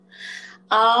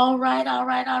All right, all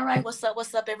right, all right. What's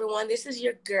up, everyone? This is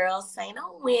your girl, Saint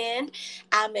Wind.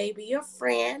 I may be your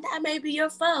friend, I may be your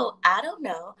foe. I don't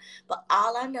know. But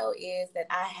all I know is that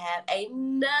I have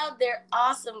another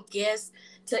awesome guest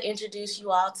to introduce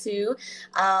you all to.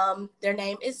 Their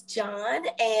name is John,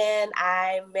 and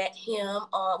I met him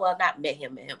on, well, not met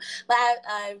him, but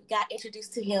I got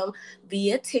introduced to him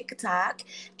via TikTok.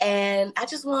 And I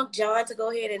just want John to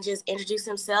go ahead and just introduce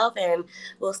himself, and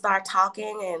we'll start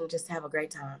talking and just have a great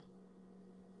time.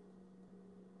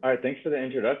 All right, thanks for the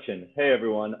introduction. Hey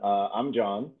everyone, I'm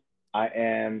John. I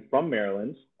am from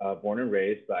Maryland, born and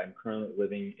raised, but I'm currently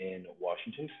living in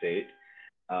Washington State.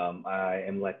 I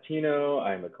am Latino.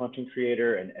 I'm a content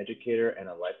creator, an educator, and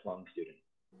a lifelong student.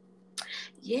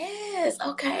 Yes.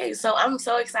 Okay. So I'm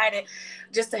so excited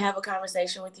just to have a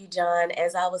conversation with you, John.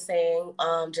 As I was saying,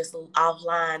 just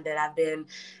offline, that I've been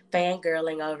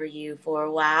fangirling over you for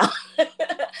a while,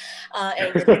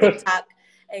 and your TikTok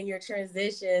and your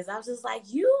transitions. I was just like,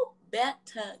 you better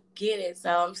get it. So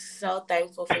I'm so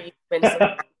thankful for you spending some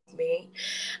time with me.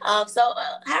 How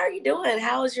are you doing?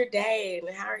 How was your day,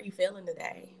 and how are you feeling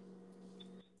today?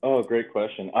 Oh, great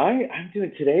question. I'm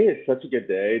doing today is such a good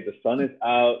day. The sun is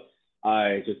out.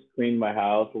 I just cleaned my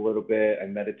house a little bit. I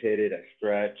meditated. I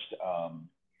stretched.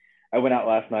 I went out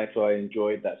last night, so I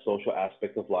enjoyed that social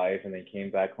aspect of life, and then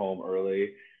came back home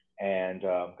early and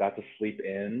got to sleep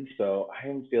in. So I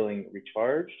am feeling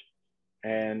recharged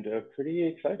and pretty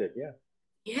excited. Yeah.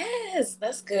 Yes,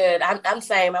 that's good. I'm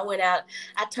same. I went out.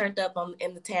 I turned up on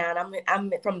in the town.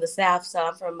 I'm from the south, so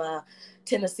I'm from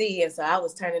Tennessee, and so I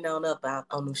was turning up out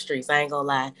on the streets. I ain't gonna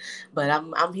lie, but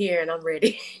I'm here and I'm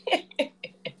ready.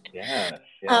 Yes.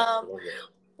 Yes. um, Love it.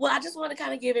 well, I just want to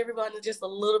kind of give everyone just a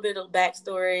little bit of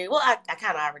backstory. Well, I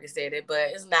kind of already said it, but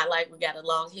it's not like we got a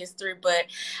long history. But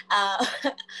uh,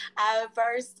 I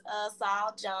first saw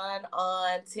John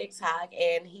on TikTok,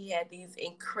 and he had these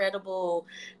incredible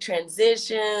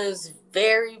transitions,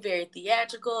 very, very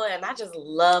theatrical, and I just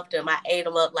loved him. I ate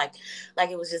him up like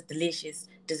it was just delicious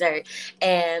dessert.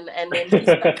 And then he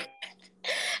started.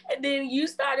 And then you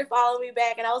started following me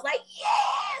back, and I was like,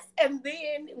 yes. And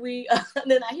then and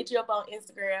then I hit you up on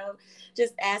Instagram,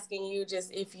 just asking you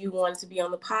just if you wanted to be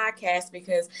on the podcast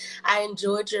because I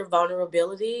enjoyed your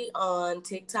vulnerability on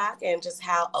TikTok and just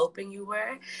how open you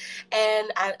were,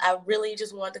 and I really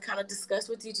just wanted to kind of discuss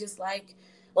with you just like.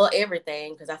 Well,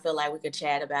 everything, because I feel like we could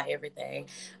chat about everything.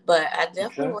 But I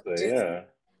definitely want Exactly. to just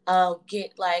Yeah.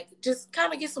 get like just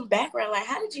kind of get some background. Like,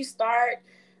 how did you start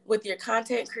with your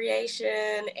content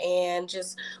creation, and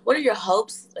just what are your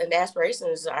hopes and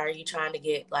aspirations? Are you trying to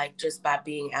get like just by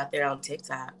being out there on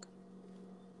TikTok?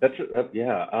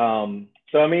 Yeah.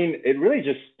 So I mean, it really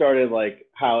just started like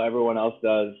how everyone else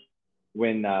does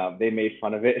when they made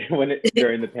fun of it when it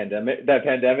during the pandemic. That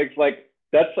pandemic's like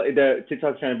that's like the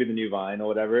TikTok's trying to be the new Vine or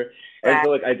whatever. And Right.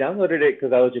 so like I downloaded it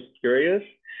because I was just curious.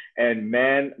 And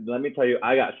man, let me tell you,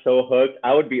 I got so hooked.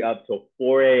 I would be up till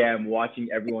 4 a.m. watching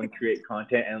everyone create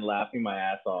content and laughing my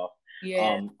ass off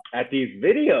Yeah. at these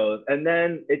videos. And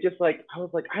then it just like I was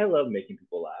like, I love making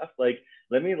people laugh.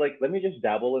 Let me just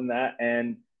dabble in that.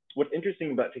 And what's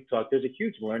interesting about TikTok, there's a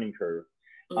huge learning curve.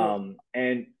 Mm.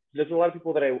 And there's a lot of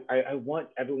people that I want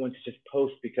everyone to just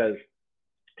post because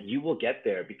you will get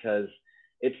there because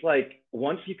it's like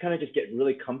once you kind of just get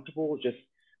really comfortable just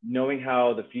knowing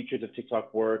how the features of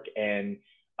TikTok work and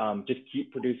just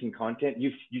keep producing content,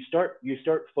 you start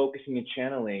focusing and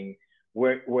channeling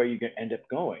where you're gonna end up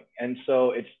going. And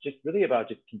so it's just really about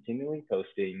just continually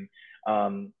posting.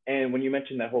 And when you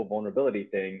mentioned that whole vulnerability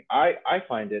thing, I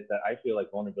find it that I feel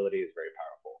like vulnerability is very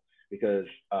powerful because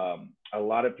a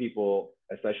lot of people,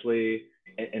 especially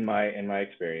in my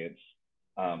experience,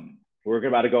 we're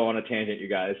about to go on a tangent, you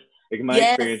guys. Like in my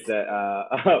experience, Yes. that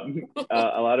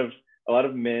a lot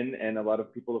of men and a lot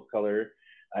of people of color,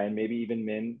 and maybe even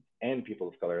men and people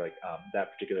of color, like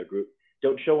that particular group,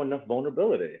 don't show enough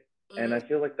vulnerability, and I Mm.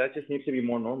 feel like that just needs to be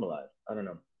more normalized. I don't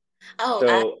know. Oh, I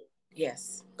So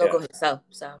yes. Go yeah, ahead.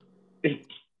 So.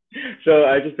 so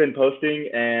I've just been posting,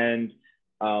 and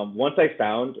once I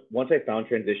found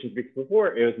transitions, because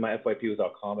before it was my FYP was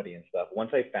all comedy and stuff.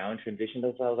 Once I found transitions, I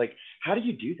was like, how do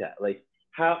you do that? Like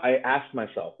how I asked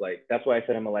myself, like that's why I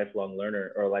said I'm a lifelong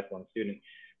learner or a lifelong student,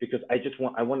 because I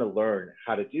want to learn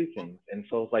how to do things. And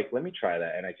so I was like, let me try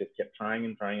that, and I just kept trying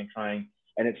and trying and trying,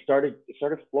 and it started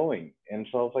flowing. And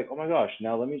so I was like, oh my gosh,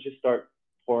 now let me just start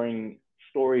pouring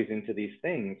stories into these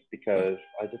things because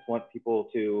I just want people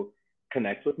to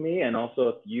connect with me. And also,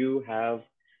 if you have,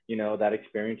 that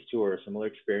experience too or a similar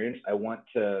experience, I want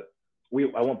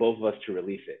both of us to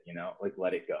release it, like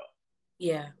let it go.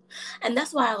 Yeah, and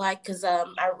that's why I like because I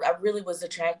really was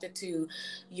attracted to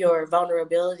your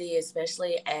vulnerability,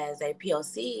 especially as a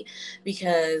POC,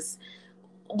 because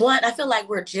one, I feel like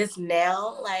we're just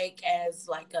now, like as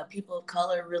like people of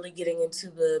color, really getting into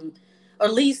the, or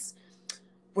at least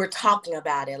we're talking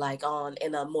about it like on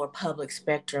in a more public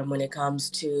spectrum when it comes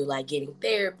to like getting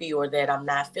therapy or that I'm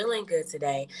not feeling good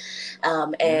today.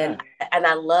 Yeah. And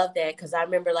I love that because I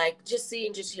remember like just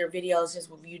seeing just your videos, just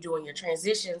with you doing your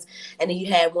transitions, and then you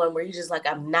had one where you just like,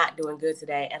 I'm not doing good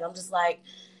today, and I'm just like,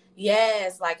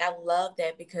 yes, like I love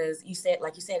that because you said,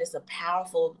 like you said, it's a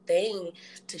powerful thing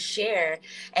to share,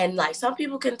 and like some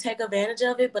people can take advantage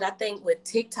of it, but I think with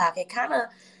TikTok, it kind of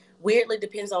weirdly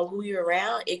depends on who you're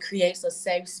around. It creates a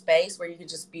safe space where you can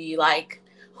just be like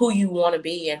who you want to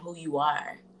be and who you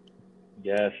are.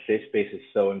 Yes, safe space is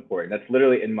so important. That's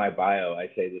literally in my bio. I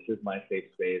say this is my safe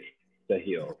space to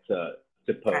heal, to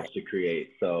Right. post, to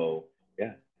create. So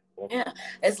yeah, love it. Yeah,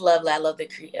 it's lovely. I love the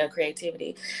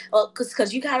creativity. Well,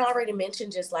 because you kind of already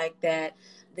mentioned just like that,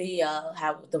 the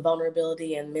how the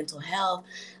vulnerability and mental health.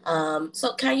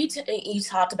 So can you you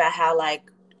talked about how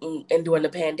like and during the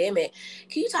pandemic,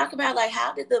 can you talk about like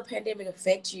how did the pandemic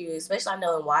affect you? Especially I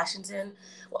know in Washington.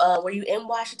 Were you in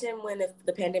Washington when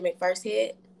the pandemic first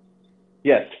hit?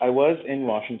 Yes, I was in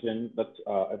Washington, but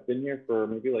I've been here for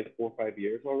maybe like 4 or 5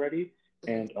 years already.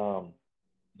 Mhm. And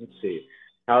let's see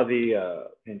how the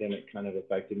pandemic kind of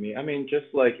affected me. I mean, just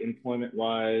like employment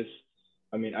wise,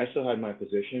 I mean, I still had my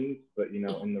position, but in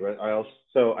the I also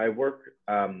so I work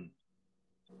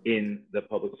in the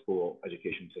public school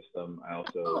education system. I Oh,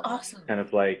 also awesome. kind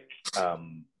of like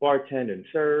bartend and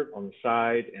serve on the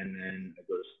side, and then I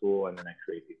go to school, and then I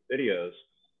create these videos.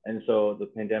 And so the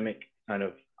pandemic kind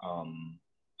of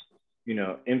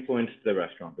influenced the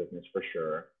restaurant business for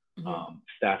sure. Hmm.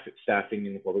 Staffing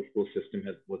in the public school system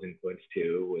was influenced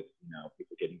too, with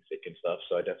people getting sick and stuff.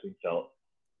 So I definitely felt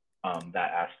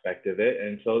that aspect of it,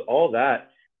 and so all that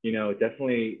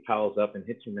definitely piles up and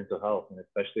hits your mental health, and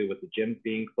especially with the gyms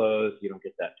being closed, you don't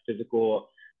get that physical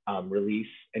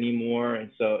release anymore,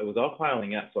 and so it was all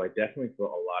piling up. So I definitely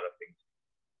felt a lot of things,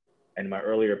 and my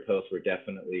earlier posts were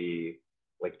definitely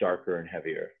like darker and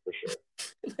heavier for sure.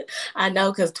 I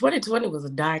know because 2020 was a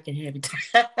dark and heavy time.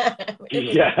 It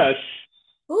was. Yes.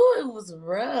 Ooh, it was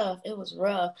rough. It was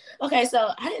rough. Okay, so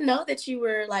I didn't know that you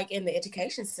were like in the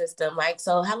education system. Like,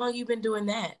 so how long you been doing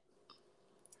that?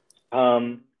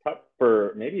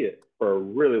 For maybe for a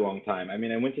really long time. I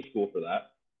mean, I went to school for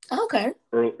that Okay.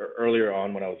 earlier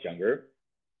on when I was younger,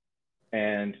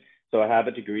 and so I have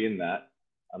a degree in that.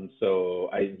 So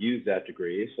I use that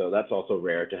degree. So that's also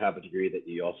rare to have a degree that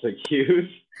you also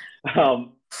use,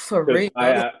 For because real.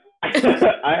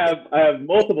 I have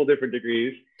multiple different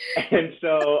degrees, and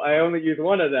so I only use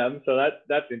one of them. So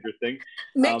that's interesting.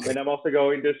 And I'm also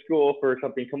going to school for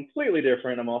something completely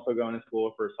different. I'm also going to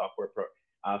school for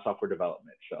software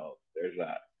development. So there's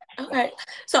that. Okay.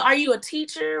 So are you a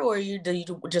teacher or you do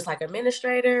just like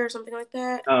administrator or something like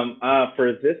that?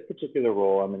 For this particular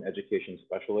role, I'm an education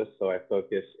specialist, so I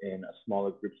focus in a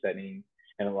smaller group setting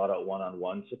and a lot of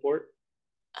one-on-one support.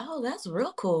 Oh, that's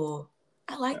real cool.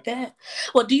 I Yeah, like that.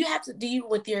 Well, do you have to do you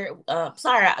with your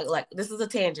sorry, like this is a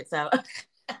tangent, so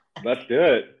let's do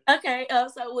it. okay.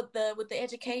 So with the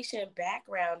education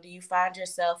background, do you find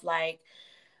yourself like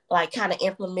kind of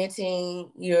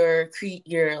implementing your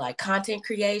like content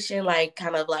creation, like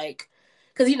kind of like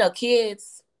because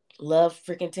kids love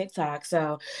freaking TikTok.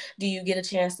 So do you get a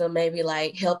chance to maybe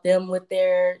like help them with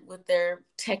their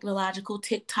technological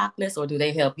TikTokness, or do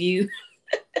they help you?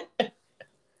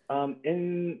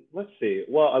 And let's see.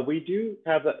 Well, we do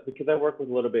have that because I work with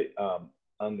a little bit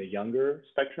on the younger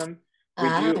spectrum. We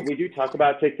Ah, do we do talk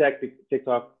about TikTok, but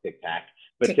TikTok.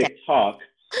 TikTok,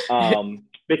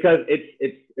 because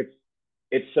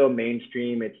it's so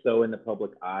mainstream, it's so in the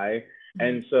public eye, Mhm.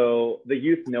 and so the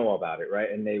youth know about it, right?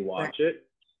 And they Right. watch it.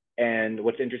 And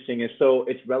what's interesting is so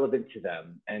it's relevant to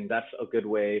them, and that's a good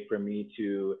way for me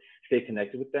to stay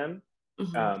connected with them,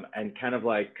 Mhm. and kind of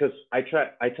like because I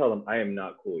tell them I am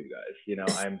not cool, you guys.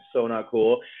 I am so not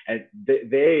cool, and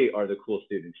they are the cool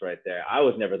students right there. I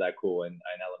was never that cool in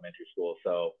elementary school,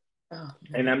 so Oh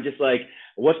and man. I'm just like,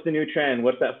 what's the new trend?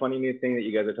 What's that funny new thing that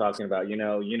you guys are talking about?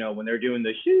 When they're doing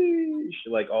the sheesh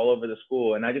like all over the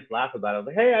school, and I just laugh about it. I was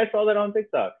like, hey, I saw that on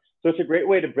TikTok. So it's a great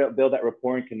way to build that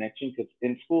rapport and connection, because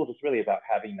in schools it's really about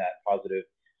having that positive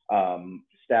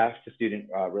staff to student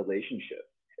relationship.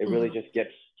 It really Mhm. just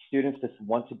gets students to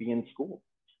want to be in school.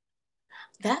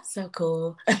 That's so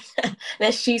cool.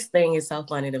 That she's thing is so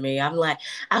funny to me. I'm like,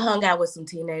 I hung out with some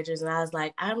teenagers and I was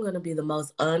like, I'm gonna be the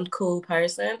most uncool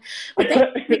person, but they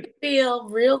made me feel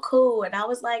real cool, and I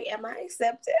was like, am I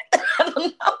accepted? I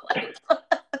don't know.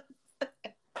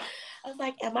 I was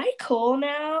like, am I cool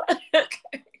now?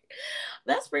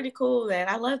 That's pretty cool, man.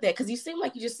 I love that because you seem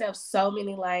like you just have so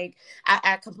many. Like,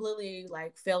 I completely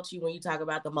like felt you when you talk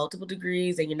about the multiple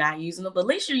degrees and you're not using them, but at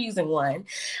least you're using one.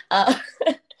 Uh,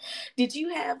 did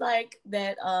you have like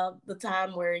that the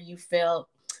time where you felt?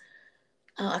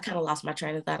 Oh, I kind of lost my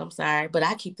train of thought. I'm sorry, but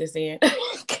I keep this in.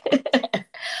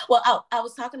 Well, I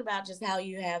was talking about just how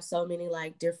you have so many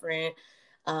like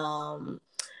um,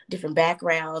 different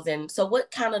backgrounds, and so what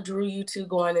kind of drew you to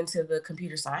going into the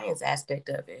computer science aspect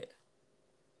of it?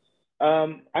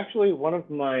 Actually, one of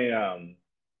my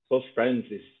close friends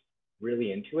is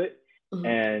really into it, Mhm.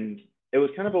 and it was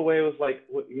kind of a way. It was like,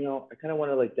 I kind of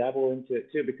want to like dabble into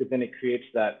it too, because then it creates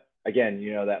that again,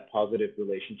 that positive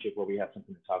relationship where we have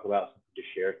something to talk about, something to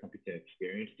share, something to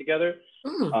experience together.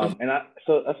 Mm-hmm.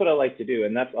 So that's what I like to do,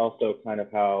 and that's also kind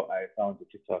of how I found the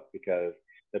TikTok, because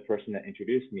the person that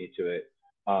introduced me to it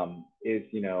is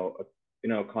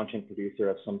a content producer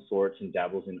of some sorts and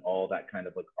dabbles in all that kind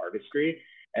of like artistry.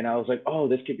 And I was like, oh,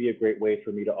 this could be a great way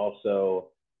for me to also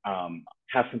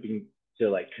have something to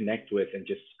like connect with and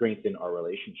just strengthen our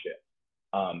relationship.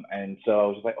 And so I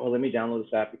was like, oh, let me download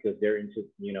this app because they're into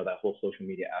that whole social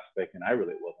media aspect, and I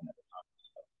really wasn't at the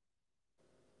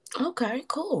Okay,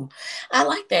 cool. I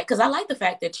like that because I like the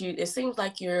fact that you. It seems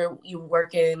like you're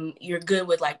working. You're good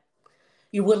with like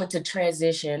you're willing to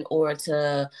transition or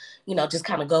to, just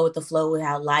kind of go with the flow with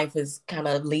how life is kind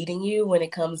of leading you when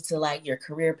it comes to like your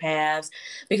career paths.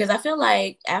 Because I feel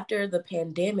like after the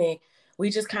pandemic, we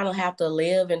just kind of have to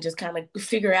live and just kind of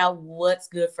figure out what's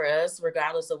good for us,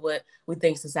 regardless of what we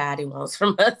think society wants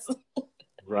from us. time.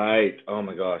 Right. Oh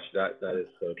my gosh, that is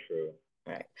so true.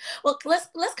 Right. Well, let's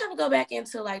kind of go back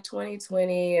into like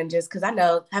 2020 and just because I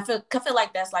know I feel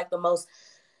like that's like the most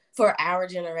for our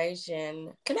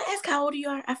generation. Can I ask how old you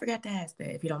are? I forgot to ask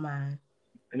that if you don't mind.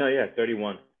 No, yeah,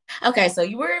 31. Okay, so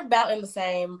you were about in the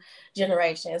same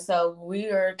generation. So we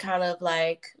are kind of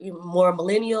like more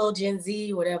millennial, Gen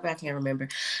Z, whatever. I can't remember.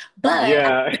 But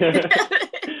Yeah.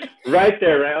 Right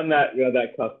there, right on that,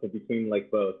 that cusp between like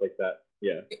both, like that.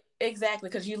 Yeah. exactly,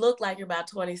 because you look like you're about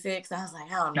 26. I was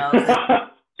like, I don't know.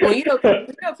 When you're a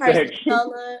person Thanks. of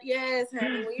color, yes,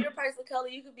 honey. When you're a person of color,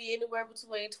 you could be anywhere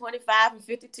between 25 and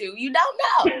 52. You don't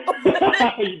know.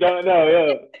 You don't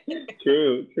know, yeah.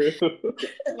 True, true.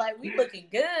 Like we looking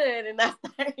good in our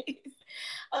 30s.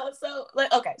 So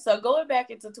like okay, so going back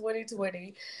into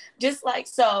 2020, just like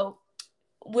so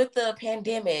with the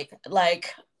pandemic,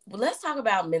 like let's talk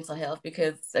about mental health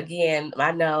because again,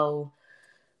 I know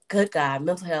good God,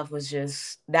 mental health was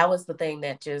just that was the thing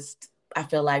that just I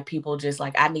feel like people just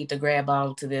like I need to grab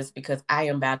on to this because I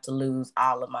am about to lose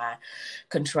all of my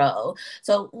control.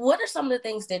 So, what are some of the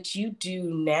things that you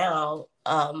do now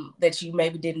that you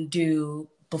maybe didn't do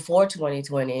before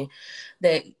 2020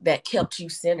 that kept you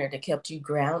centered, that kept you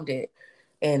grounded,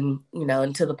 and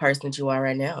into the person that you are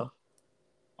right now?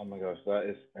 Oh my gosh, that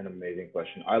is an amazing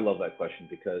question. I love that question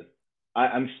because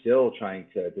I'm still trying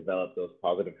to develop those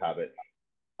positive habits.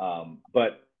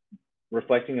 But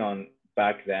reflecting on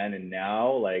back then and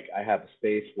now, like I have a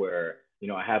space where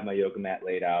I have my yoga mat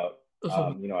laid out.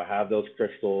 Mhm. I have those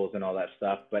crystals and all that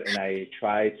stuff. And I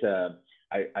try to,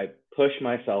 I push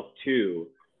myself to,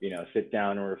 sit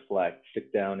down and reflect,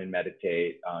 sit down and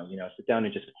meditate. Sit down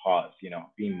and just pause.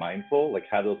 Being mindful, like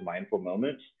have those mindful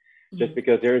moments. Just Mhm.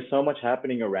 because there is so much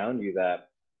happening around you that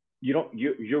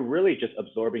you're really just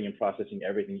absorbing and processing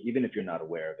everything, even if you're not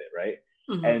aware of it, right?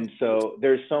 Mhm. And so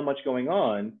there's so much going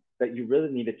on that you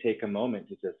really need to take a moment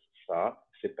to just stop,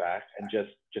 sit back, and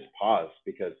just pause,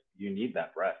 because you need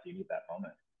that breath, you need that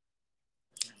moment.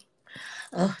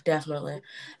 Oh, definitely.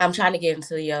 I'm trying to get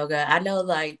into yoga. I know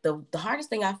like the hardest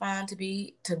thing I find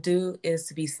to do is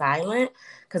to be silent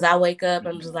because I wake up and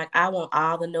I'm just Hmm. like I want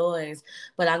all the noise.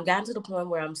 But I've gotten to the point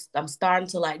where I'm starting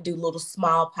to like do little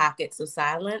small pockets of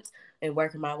silence and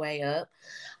working my way up.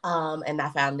 And I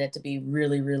found that to be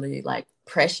really, really like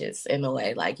precious in a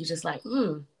way. Like you're just like,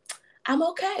 I'm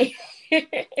okay.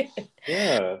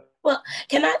 Yeah. Well,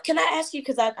 can I ask you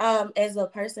because I as a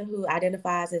person who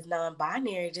identifies as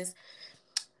non-binary, just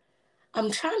I'm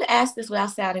trying to ask this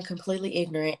without sounding completely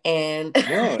ignorant. And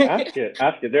No, ask it.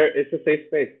 Ask it. There, it's a safe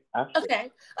space. Ask it. okay,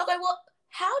 okay. Well,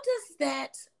 how does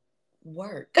that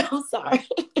work? I'm sorry.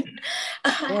 No,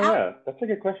 How? yeah, that's a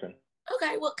good question.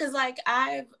 Okay, well, because like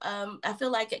I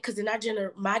feel like because in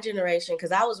my generation,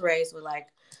 because I was raised with like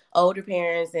older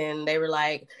parents, and they were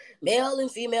like male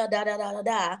and female, da da da da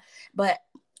da. But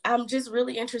I'm just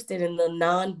really interested in the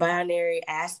non-binary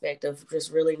aspect of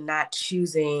just really not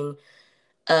choosing,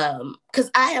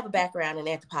 because I have a background in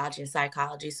anthropology and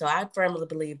psychology, so I firmly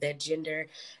believe that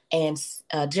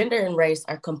and gender and race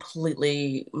are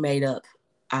completely made up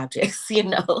objects.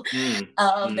 Mm,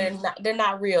 They're mm.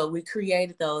 not real. We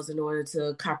created those in order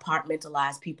to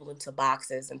compartmentalize people into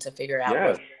boxes and to figure out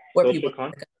Yes, where social people.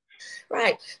 contract.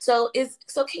 Right. So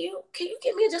can you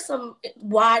give me just some,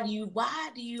 why do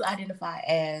you identify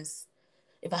as,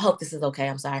 if I hope this is okay,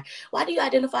 I'm sorry. Why do you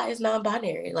identify as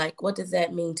non-binary? Like, what does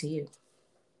that mean to you?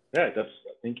 Yeah, that's.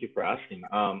 Thank you for asking.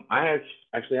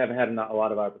 Actually haven't had a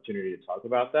lot of opportunity to talk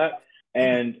about that,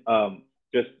 Okay. and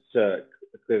just to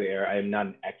clear the air, I am not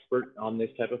an expert on this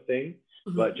type of thing,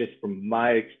 Hmm. but just from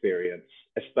my experience,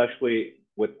 especially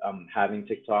with having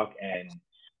TikTok and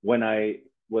when I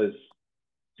was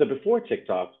so before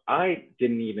TikTok, I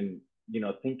didn't even,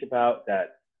 think about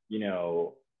that, you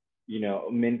know,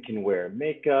 men can wear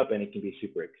makeup and it can be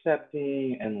super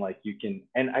accepting and like you can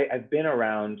and I've been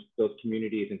around those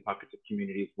communities and pockets of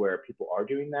communities where people are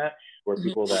doing that, where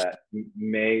people Hmm. that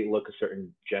may look a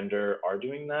certain gender are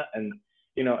doing that. And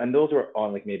and those are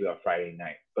on like maybe on Friday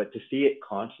night. But to see it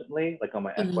constantly, like on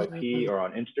my FYP Hmm. or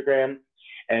on Instagram,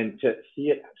 and to see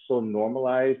it so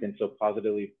normalized and so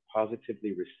positively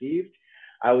received,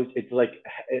 it's like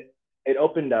it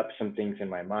opened up some things in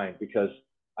my mind because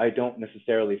I don't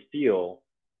necessarily feel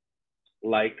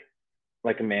like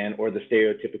like a man or the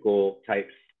stereotypical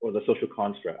types or the social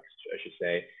constructs, I should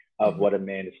say, of Hmm. what a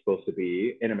man is supposed to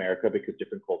be in America because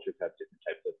different cultures have different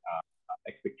types of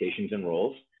expectations and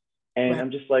roles. And Right.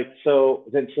 I'm just like, so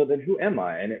then who am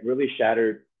I? And it really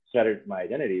shattered my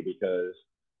identity because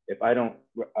if I don't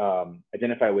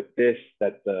identify with this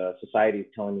that the society is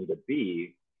telling me to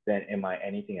be, then am I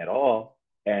anything at all?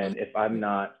 And if I'm Mhm.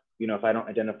 not, if I don't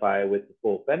identify with the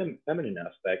full feminine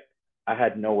aspect, I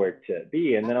had nowhere to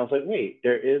be. And then I was like, wait,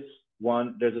 there's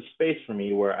a space for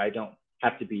me where I don't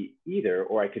have to be either,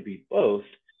 or I could be both.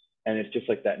 And it's just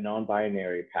like that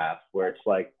non-binary path where it's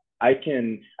like I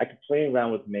can play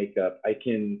around with makeup. I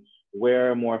can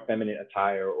wear more feminine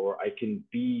attire, or I can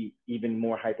be even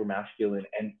more hyper masculine,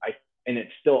 and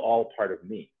it's still all part of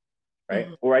me, right?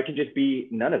 Mhm. Or I can just be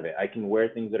none of it. I can wear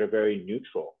things that are very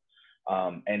neutral,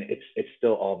 and it's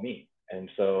still all me. And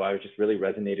so I just really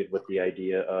resonated with the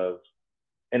idea of,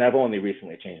 and I've only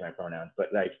recently changed my pronouns,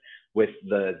 but like with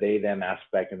the they them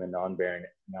aspect and the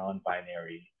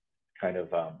non-binary kind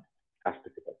of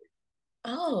aspect of it.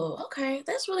 Oh, okay.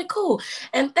 That's really cool.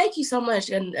 And thank you so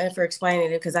much and for explaining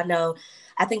it, because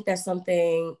I think that's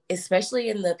something, especially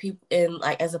in the people in,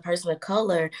 like, as a person of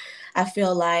color, I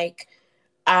feel like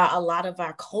a lot of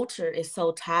our culture is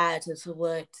so tied to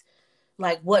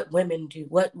what women do,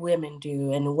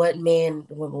 and what men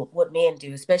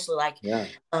do, especially like Yeah.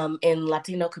 in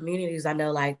Latino communities. I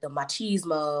know, like, the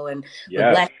machismo, and with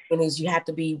Yes. Black communities you have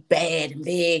to be bad and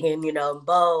big and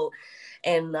bold,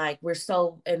 and like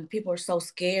people are so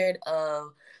scared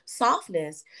of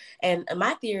softness. And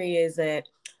my theory is that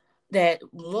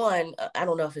one, I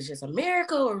don't know if it's just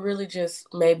America or really just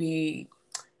maybe,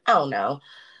 I don't know,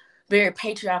 very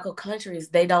patriarchal countries,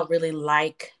 they don't really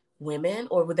like women,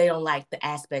 or they don't like the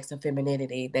aspects of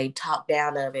femininity. They talk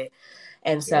down of it.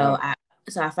 And Yeah.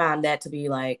 so I find that to be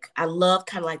like, I love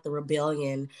kind of like the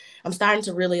rebellion. I'm starting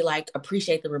to really like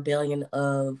appreciate the rebellion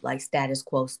of like status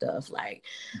quo stuff. Like,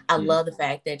 I Mhm. love the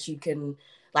fact that you can,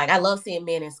 like, I love seeing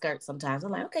men in skirts sometimes.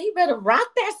 I'm like, okay, you better rock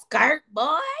that skirt,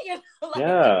 boy. Like,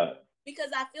 Yeah.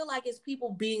 because I feel like it's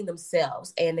people being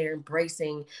themselves and they're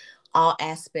embracing all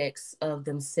aspects of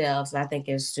themselves. And I think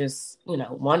it's just,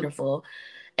 wonderful.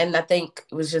 And I think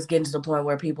it was just getting to the point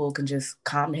where people can just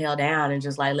calm the hell down and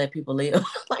just like let people live.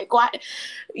 Like, why,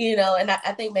 and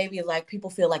I think maybe like people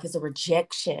feel like it's a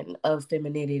rejection of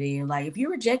femininity. And like, if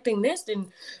you're rejecting this,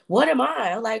 then what am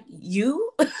I? I'm like,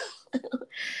 you?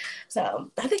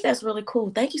 So I think that's really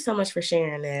cool. Thank you so much for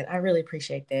sharing that. I really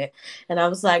appreciate that. And I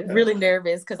was like Yeah. really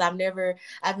nervous because I've never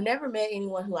met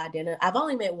anyone who I've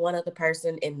only met one other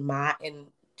person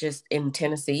just in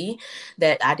Tennessee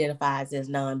that identifies as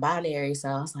non-binary. So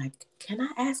I was like, can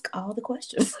I ask all the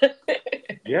questions?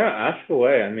 Yeah. Ask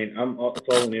away. I mean, it's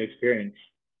all a new experience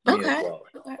to me as Okay. well.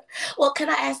 Okay. Well, can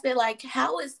I ask that, like,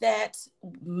 how is that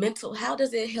how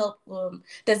does it help? Do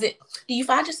you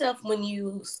find yourself when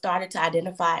you started to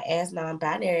identify as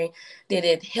non-binary, did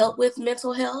it help with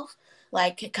mental health?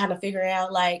 Like, kind of figuring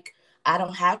out, like, I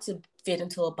don't have to fit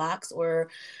into a box, or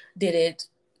did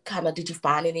you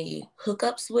find any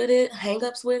hookups with it,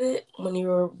 hangups with it when you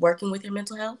were working with your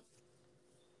mental health?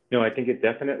 No, I think it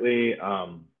definitely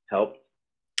helped.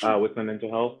 with my mental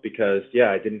health because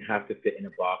yeah, I didn't have to fit in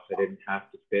a box. I didn't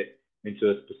have to fit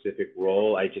into a specific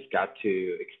role. I just got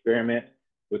to experiment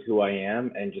with who I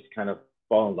am and just kind of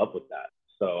fall in love with that.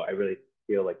 So I really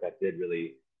feel like that did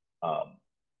really um,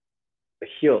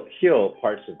 heal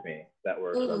parts of me that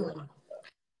were struggling. Mm.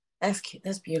 That's cute.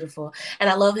 That's beautiful. And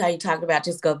I love how you talked about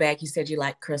just go back. You said you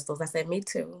like crystals. I said me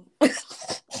too.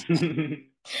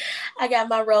 I got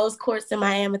my rose quartz and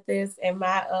my amethyst and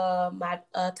my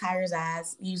tiger's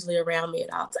eyes usually around me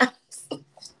at all times.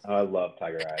 Oh, I love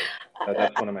tiger eyes.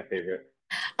 That's one of my favorite.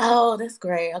 Oh, that's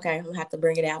great. Okay, I'm gonna have to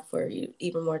bring it out for you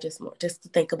even more, just to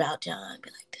think about John. Be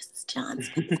like, this is John's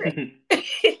favorite.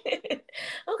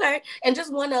 Okay, and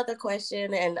just one other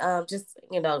question, and just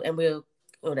and we'll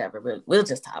whatever we'll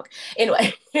just talk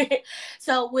anyway.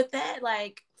 So with that,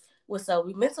 like, so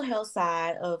we mental health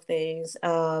side of things,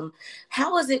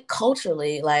 how is it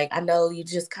culturally? Like, I know you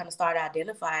just kind of started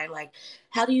identifying, like,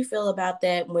 how do you feel about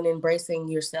that when embracing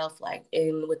yourself, like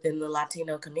in within the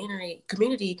Latino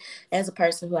community as a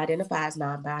person who identifies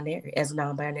non-binary as a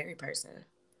non-binary person?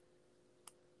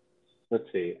 Let's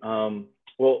see.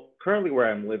 Well, currently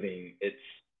where I'm living,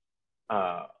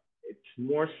 uh, it's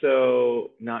more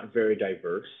so not very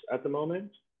diverse at the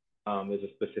moment. There's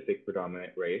a specific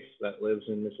predominant race that lives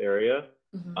in this area,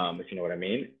 Mm-hmm. if you know what I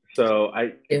mean. So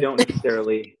I don't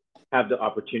necessarily have the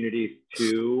opportunities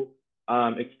to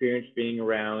experience being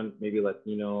around maybe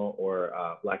Latino or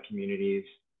Black communities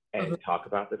Mm-hmm. and talk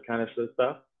about this kind of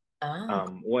stuff.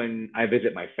 Oh. When I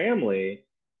visit my family,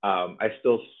 I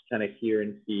still kind of hear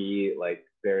and see like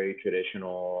very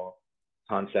traditional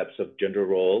concepts of gender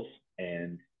roles,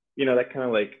 and that kind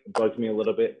of like bugs me a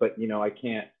little bit. But I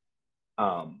can't.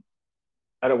 Um,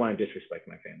 I don't want to disrespect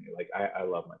my family. Like I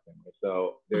love my family,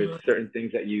 so there's Mm-hmm. certain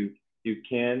things that you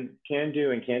can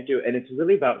do and can't do, and it's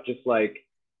really about just like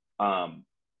um,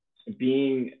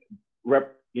 being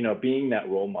being that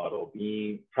role model,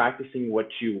 being practicing what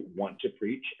you want to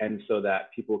preach, and so that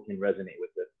people can resonate with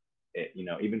it.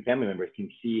 Even family members can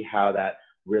see how that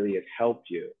really has helped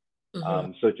you.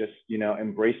 Mm-hmm. So just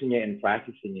embracing it and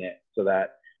practicing it, so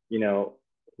that you know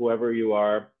whoever you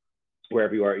are,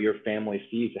 wherever you are, your family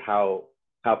sees how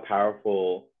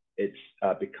powerful it's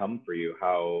become for you,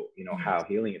 how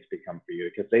healing it's become for you,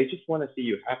 because they just want to see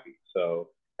you happy. So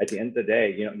at the end of the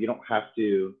day, you don't have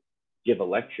to give a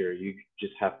lecture. You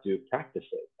just have to practice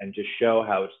it and just show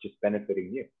how it's just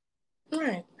benefiting you.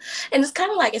 Right. And it's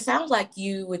kind of like, it sounds like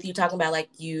you, with you talking about like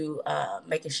you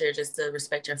making sure just to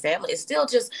respect your family, it's still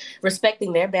just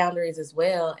respecting their boundaries as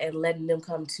well and letting them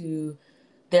come to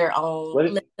their own,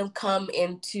 Let let it. them come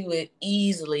into it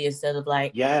easily instead of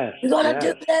like, Yes, we're gonna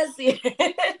do yes. this.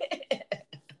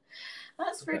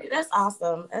 That's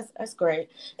awesome. That's great.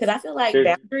 Because I feel like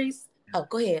There's boundaries, oh,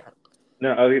 go ahead.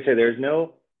 no. I was gonna say there's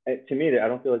no. To me, I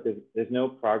don't feel like there's no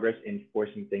progress in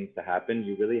forcing things to happen.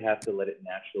 You really have to let it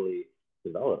naturally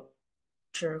develop.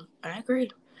 True. I agree.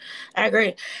 I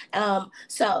agree.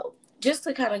 So just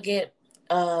to kind of get,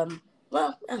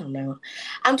 well, I don't know.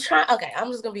 I'm trying. Okay,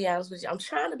 I'm just gonna be honest with you. I'm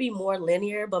trying to be more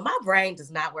linear, but my brain does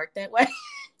not work that way.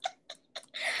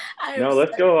 I am No, so,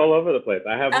 let's go all over the place.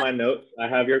 I have my notes. I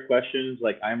have your questions.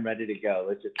 Like I'm ready to go.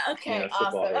 Let's just okay,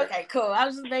 spitball awesome. here. Okay, cool. I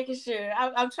was just making sure.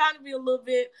 I'm trying to be a little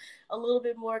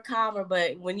bit more calmer.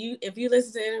 But if you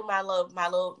listen to any of my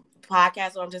little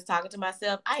podcast where I'm just talking to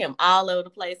myself, I am all over the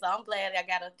place. So I'm glad I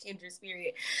got a kindred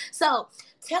spirit. So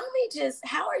tell me, just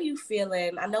how are you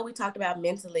feeling? I know we talked about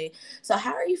mentally. So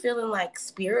how are you feeling, like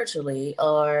spiritually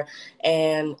or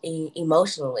and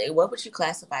emotionally? What would you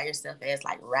classify yourself as,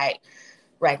 like right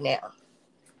now?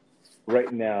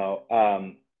 Right now,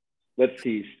 let's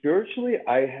see. Spiritually,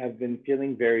 I have been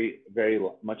feeling very, very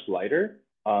much lighter.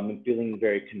 And feeling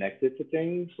very connected to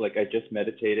things. Like I just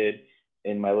meditated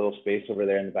in my little space over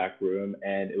there in the back room,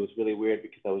 and it was really weird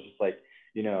because I was just like,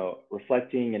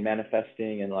 reflecting and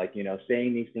manifesting and like,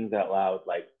 saying these things out loud,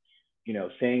 like,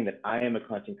 saying that I am a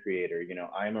content creator,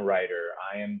 I am a writer,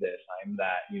 I am this, I am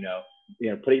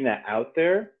that, putting that out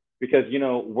there because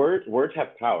words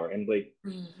have power, and like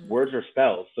Hmm. words are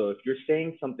spells. So if you're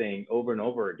saying something over and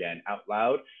over again out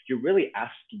loud, you're really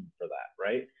asking for that,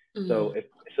 right? So Hmm.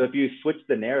 if you switch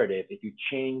the narrative, if you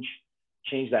change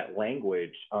that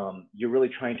language, you're really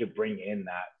trying to bring in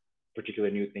that particular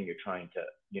new thing you're trying to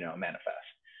manifest.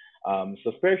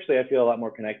 So spiritually, I feel a lot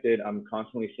more connected. I'm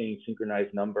constantly seeing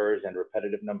synchronized numbers and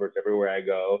repetitive numbers everywhere I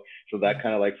go. So that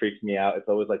kind of like freaks me out. It's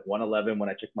always like 111 when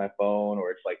I check my phone,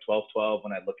 or it's like 1212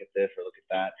 when I look at this or look at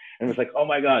that. And it's like, oh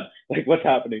my God, like what's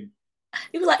happening?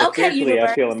 You be like, So okay, spiritually, I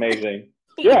universe. feel amazing.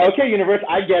 Yeah, okay, universe,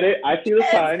 I get it. I see the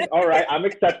signs. All right, I'm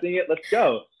accepting it. Let's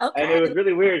go. And it Okay. was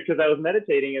really weird because I was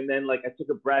meditating, and then like I took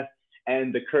a breath,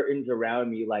 and the curtains around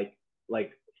me like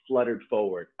fluttered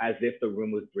forward as if the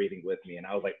room was breathing with me, and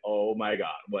I was like, oh my god,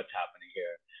 what's happening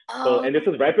here? So, Oh, and this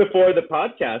was right before the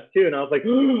podcast too, and I was like,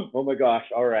 oh my gosh,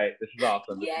 all right, this is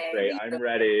awesome, this is yay! great, I'm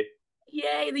ready.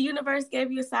 Yay! The universe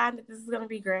gave you a sign that this is gonna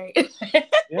be great.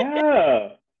 Yeah.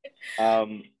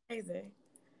 Um, Amazing.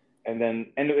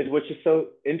 which is so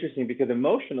interesting because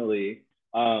emotionally,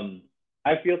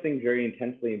 I feel things very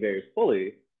intensely and very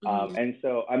fully. Mm-hmm. And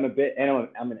so I'm a bit, and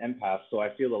I'm an empath, so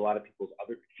I feel a lot of people's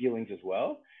other feelings as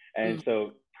well. And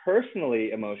so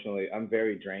personally, emotionally, I'm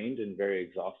very drained and very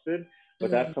exhausted. But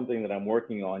Mm-hmm. that's something that I'm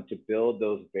working on to build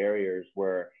those barriers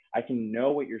where I can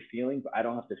know what you're feeling, but I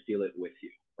don't have to feel it with you,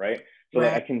 right? So like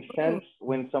I Right. can Mm. sense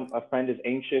when a friend is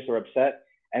anxious or upset,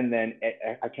 and then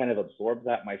I kind of absorb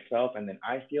that myself, and then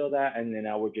I feel that, and then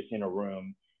now we're just in a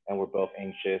room and we're both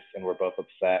anxious and we're both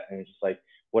upset, and it's just like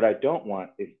what I don't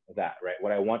want is that, right?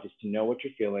 What I want is to know what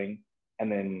you're feeling,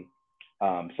 and then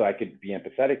so I could be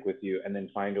empathetic with you, and then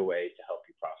find a way to help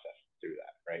you process through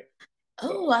that, right? Oh,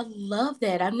 So I love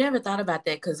that. I've never thought about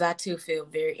that because I too feel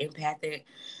very empathetic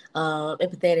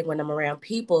when I'm around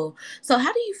people. So,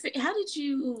 how did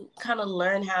you kind of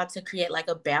learn how to create like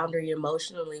a boundary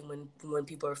emotionally when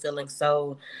people are feeling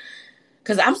so?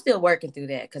 Because I'm still working through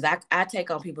that because I take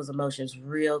on people's emotions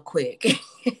real quick.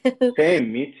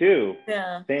 same, me too.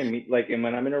 Yeah. Same, like, and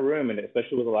when I'm in a room, and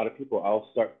especially with a lot of people, I'll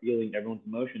start feeling everyone's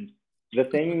emotions. The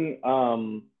thing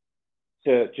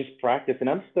to just practice, and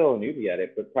I'm still a newbie at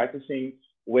it, but practicing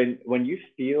when you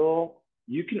feel,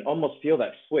 you can almost feel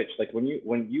that switch. Like when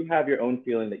you have your own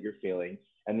feeling that you're feeling,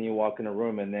 and then you walk in a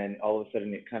room, and then all of a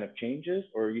sudden it kind of changes,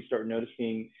 or you start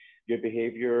noticing your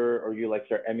behavior, or you like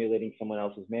start emulating someone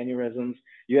else's mannerisms.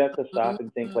 You have to stop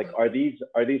and think like, Mhm.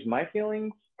 are these my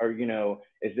feelings, or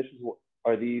is this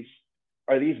are these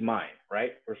are these mine,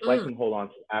 right? Reflect Mm. and hold on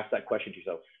to ask that question to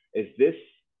yourself: is this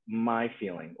my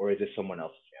feeling, or is this someone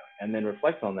else's feeling? And then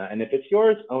reflect on that. And if it's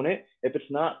yours, own it. If it's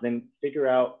not, then figure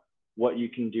out what you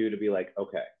can do to be like,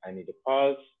 okay, I need to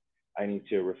pause, I need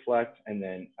to reflect, and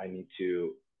then I need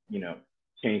to, you know,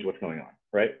 change what's going on,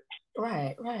 right?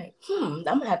 Right, right. I'm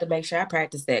gonna have to make sure I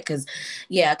practice that because,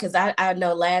 yeah, because I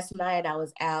know last night I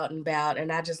was out and about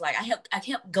and I just like I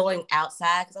kept going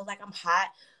outside because I was like I'm hot,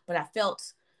 but I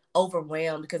felt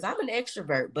overwhelmed because I'm an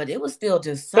extrovert, but it was still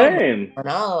just so much. Same.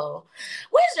 Oh,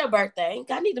 when's your birthday?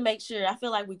 I need to make sure. I feel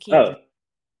like we Oh,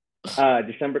 kindred.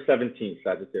 December 17th,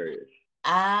 Sagittarius.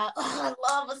 I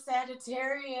love a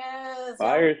Sagittarius. Y'all,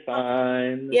 Fire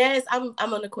sign. yes, I'm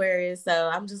an Aquarius, so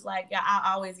I'm just like yeah,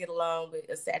 I always get along with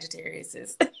a Sagittarius.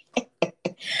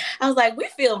 I was like, we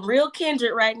feel real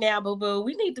kindred right now, boo boo.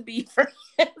 We need to be friends.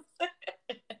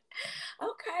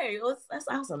 Okay, well, that's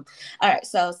awesome. All right,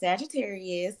 so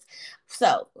Sagittarius.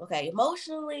 So, okay,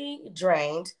 emotionally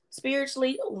drained,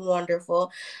 spiritually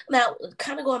wonderful. Now,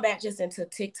 kind of going back just into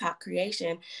TikTok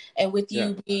creation, and with Yeah.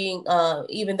 you being,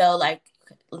 even though like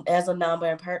as a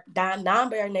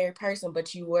non-binary person,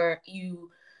 but you were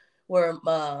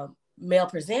male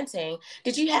presenting,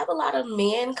 did you have a lot of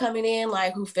men coming in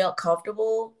like who felt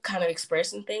comfortable kind of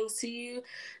expressing things to you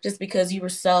just because you were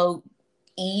so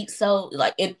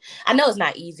like it I know it's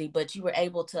not easy, but you were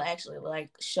able to actually like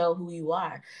show who you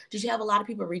are. Did you have a lot of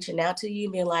people reaching out to you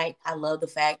and being like, I love the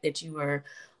fact that you were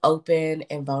open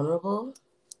and vulnerable?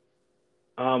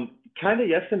 Kind of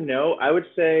yes and no. I would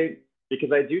say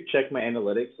because I do check my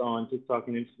analytics on TikTok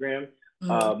and Instagram.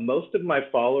 Mm-hmm. Most of my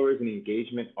followers and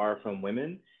engagement are from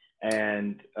women,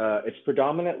 and it's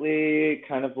predominantly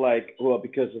kind of like, well,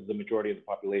 because of the majority of the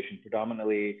population,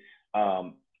 predominantly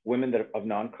um, women that are of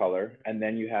non-color, and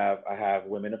then I have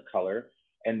women of color,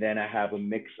 and then I have a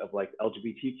mix of like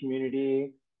LGBT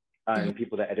community and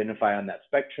people that identify on that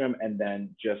spectrum, and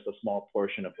then just a small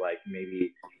portion of like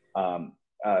maybe um,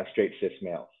 straight cis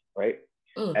males, right?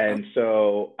 Mm-hmm. And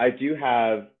so I do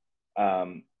have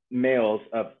males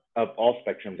of all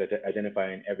spectrums that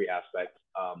identify in every aspect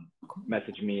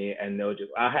message me, and they'll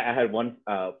just. I had one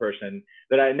person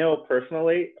that I know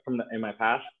personally in my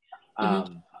past.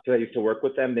 Mm-hmm. Because I used to work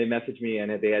with them, they messaged me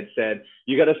and they had said,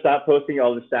 "You got to stop posting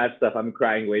all the sad stuff. I'm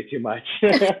crying way too much."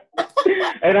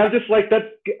 And I'm just like, that's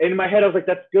in my head. I was like,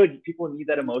 that's good. People need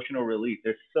that emotional release.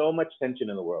 There's so much tension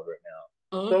in the world right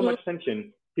now. So Mm-hmm. much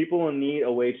tension. People will need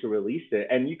a way to release it,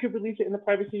 and you could release it in the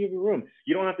privacy of your room.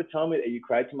 You don't have to tell me that you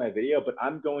cried to my video, but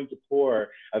I'm going to pour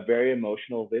a very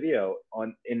emotional video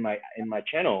on in my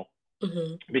channel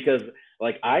Mm-hmm. because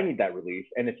like I need that release.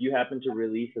 And if you happen to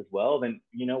release as well, then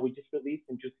we just release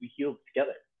and just we heal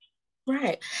together.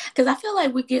 Right. Because I feel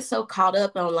like we get so caught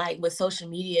up on like with social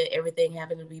media, everything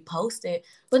having to be posted.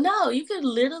 But no, you could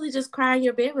literally just cry in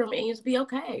your bedroom and just be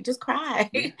okay. Just cry.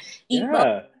 Yeah. Eat both.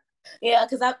 Yeah. Yeah,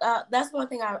 because that's one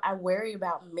thing I worry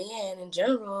about men in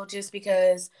general, just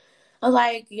because I'm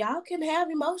like, y'all can have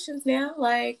emotions now.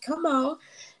 Like, come on.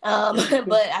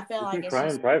 But I feel You like can it's cry in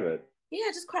just, private. yeah,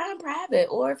 just cry in private.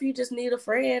 Or if you just need a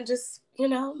friend, just,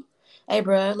 hey,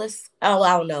 bro, oh,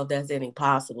 I don't know if that's any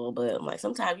possible, but I'm like,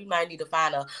 sometimes you might need to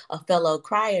find a fellow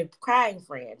crying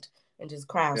friend and just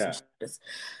cry on some Yeah. shit.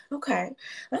 Okay,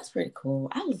 that's pretty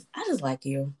cool. I just like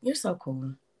you. You're so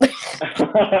cool. Thanks.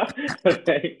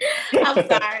 I'm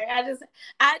sorry.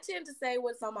 I tend to say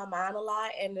what's on my mind a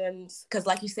lot, and then because,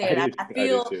 like you I said, do. I I do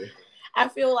feel too. I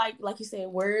feel like you said,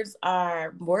 words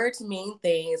mean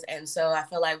things, and so I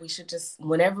feel like we should just,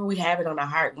 whenever we have it on our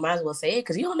heart, might as well say it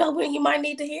because you don't know when you might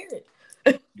need to hear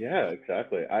it. Yeah,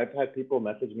 exactly. I've had people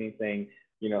message me saying,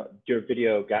 your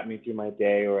video got me through my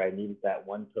day, or I needed that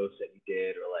one post that you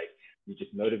did, or like you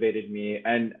just motivated me.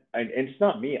 And it's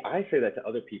not me. I say that to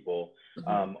other people.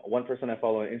 Hmm. One person I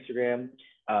follow on Instagram,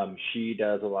 she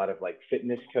does a lot of like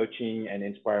fitness coaching and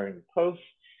inspiring posts.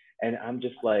 And I'm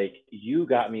just like, you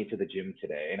got me to the gym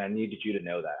today, and I needed you to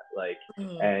know that. Like,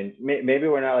 Hmm. and maybe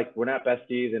we're not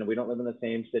besties, and we don't live in the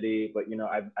same city, but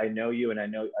I know you, and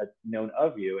I've known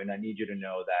of you, and I need you to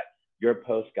know that your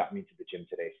post got me to the gym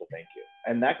today, so thank you.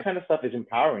 And that kind of stuff is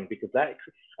empowering because that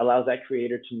allows that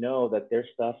creator to know that their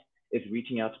stuff is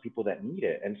reaching out to people that need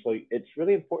it. And so it's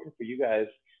really important for you guys,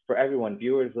 for everyone,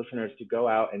 viewers, listeners, to go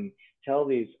out and tell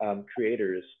these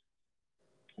creators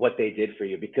what they did for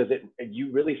you, because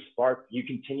you really you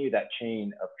continue that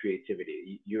chain of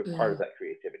creativity. You're part of Hmm. that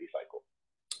creativity cycle.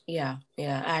 Yeah,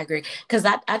 yeah, I agree. Because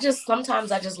I just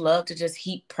sometimes I just love to just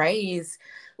heap praise,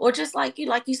 or just like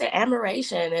you say,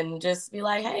 admiration, and just be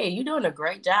like, hey, you're doing a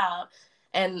great job.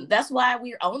 And that's why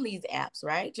we're on these apps,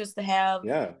 right? Just to have,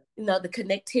 Yeah. the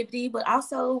connectivity, but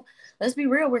also, let's be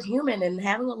real, we're human, and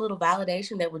having a little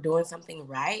validation that we're doing something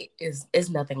right is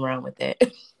nothing wrong with it.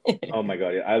 Oh my god,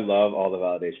 yeah, I love all the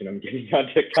validation I'm getting on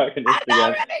TikTok and I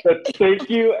know, Instagram. But right? thank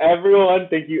you everyone.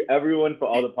 Thank you everyone for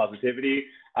all the positivity.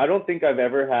 I don't think I've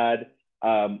ever had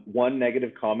one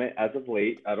negative comment as of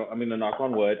late. I'm gonna knock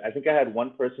on wood. I think I had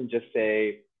one person just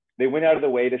say they went out of the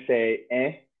way to say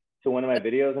to one of my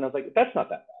videos, and I was like, that's not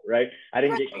that bad, right? I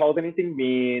didn't get Right. called anything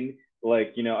mean.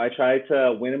 Like, I tried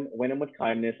to win them with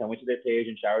kindness. I went to their page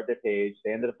and showered their page.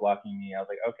 They ended up blocking me. I was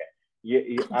like, okay,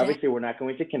 Dang. obviously we're not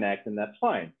going to connect, and that's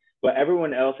fine. But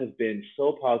everyone else has been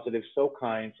so positive, so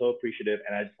kind, so appreciative,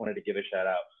 and I just wanted to give a shout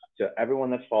out to everyone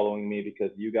that's following me,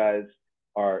 because you guys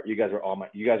are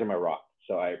my rock.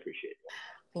 So I appreciate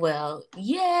Well,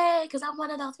 yeah, because I'm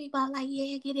one of those people. I'm like,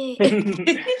 yeah, get it.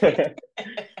 you.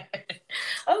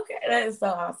 Okay, that is so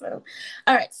awesome.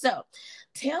 All right, so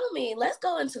tell me, let's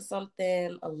go into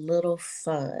something a little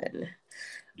fun.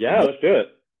 Yeah, What let's do it.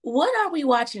 what are we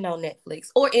watching on Netflix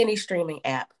or any streaming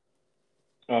app?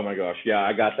 Oh my gosh, yeah,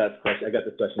 I got that question. I got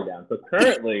this question down. So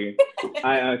currently,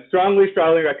 I strongly,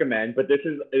 strongly recommend, but this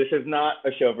is not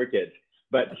a show for kids.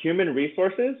 But Human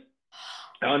Resources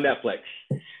on Netflix.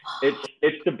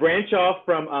 It's the branch off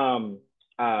from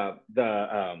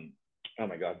the oh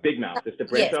my god, Big Mouth. It's the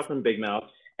branch Yes. off from Big Mouth,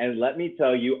 and let me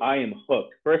tell you, I am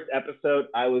hooked. First episode,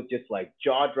 I was just like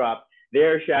jaw dropped.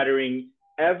 They're shattering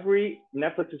every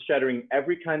Netflix is shattering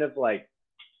every kind of like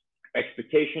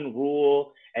expectation,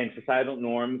 rule, and societal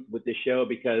norms with the show,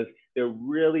 because they're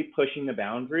really pushing the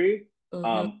boundary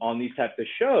Mm-hmm. on these types of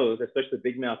shows, especially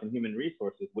Big Mouth and Human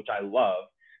Resources, which I love,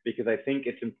 because I think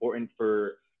it's important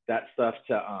for that stuff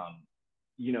to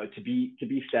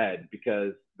be said,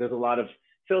 because there's a lot of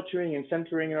filtering and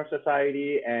censoring in our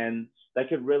society, and that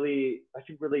could really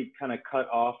kind of cut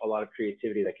off a lot of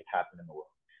creativity that could happen in the world.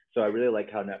 So I really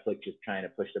like how Netflix is trying to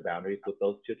push the boundaries with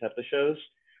those two types of shows.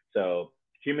 So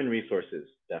Human Resources,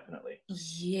 definitely.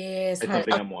 Yes, It's honey.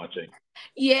 something I'm watching.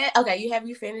 Yeah. Okay.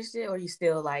 You finished it, or you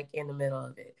still like in the middle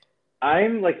of it?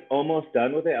 I'm like almost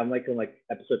done with it. I'm like on like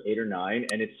episode 8 or 9,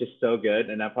 and it's just so good.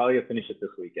 And I'll probably finish it this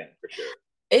weekend for sure.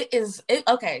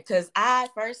 Okay, because I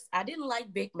didn't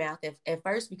like Big Mouth at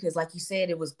first, because like you said,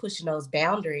 it was pushing those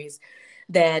boundaries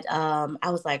that I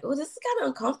was like, oh, this is kind of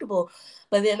uncomfortable.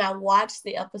 But then I watched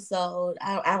the episode.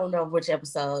 I don't know which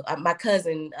episode. My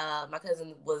cousin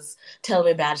was telling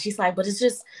me about it. She's like, but it's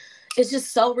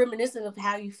just so reminiscent of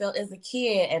how you felt as a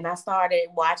kid. And I started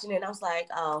watching it, and I was like,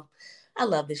 oh, I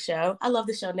love this show. I love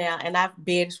the show now. And I've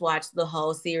binge watched the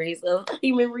whole series of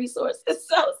Human Resources. So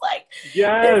it's like, this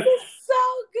Yes, is so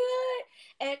good.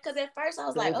 And because at first I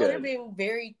was like, so oh, they're good. being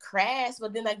very crass.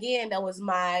 But then again, that was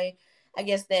I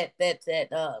guess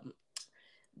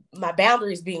my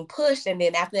boundaries being pushed. And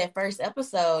then after that first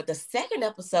episode, the second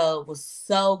episode was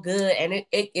so good. And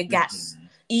it got Mm-hmm.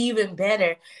 even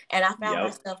better. And I found Yep.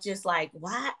 myself just like,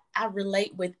 why I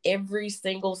relate with every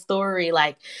single story.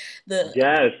 Like the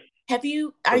Yes.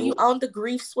 are you The on the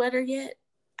grief sweater yet?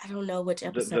 I don't know which the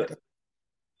episode.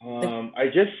 The I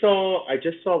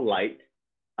just saw Light,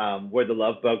 where the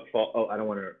love bug fall. Oh, I don't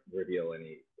want to reveal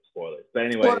any spoilers, but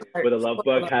anyway, where the love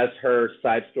bug spoiler. has her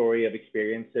side story of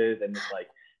experiences, and it's like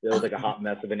there was like a Okay. hot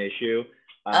mess of an issue.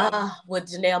 Um, With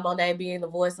Janelle Monáe being the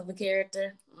voice of the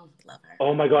character. Love her.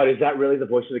 oh my God, is that really the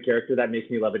voice of the character? That makes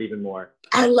me love it even more.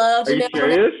 I love Are you Janelle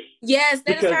Monáe. serious? Yes,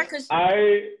 that is Because her. Cause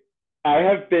I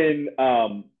have been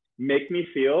Make Me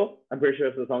Feel. I'm pretty sure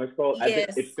that's what the song is called.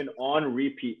 It's yes, been on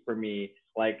repeat for me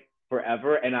like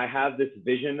forever, and I have this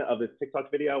vision of this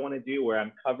TikTok video I want to do where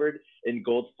I'm covered in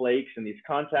gold flakes and these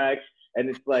contacts, and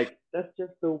it's like that's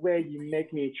just the way you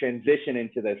make me transition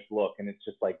into this look, and it's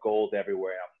just like gold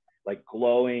everywhere. I'm like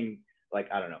glowing, like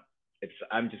I don't know.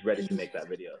 I'm just ready to make that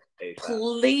video ASAP.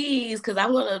 please, because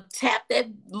I'm gonna tap that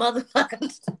motherfucker.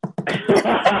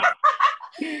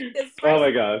 Because Oh first,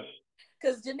 my gosh.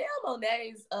 because Janelle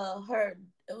Monáe's her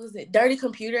what was it Dirty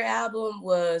Computer album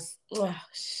was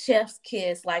chef's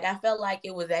kiss. Like I felt like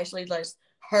it was actually like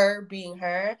her being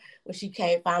her when she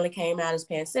finally came out as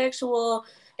pansexual,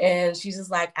 and she's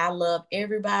just like, I love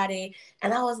everybody,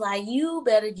 and I was like, you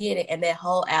better get it. And that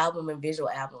whole album and visual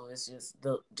album is just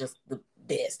the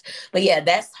best. But yeah,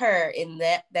 that's her in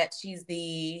that she's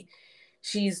the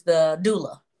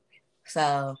doula.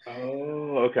 So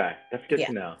Oh, okay. That's good yeah,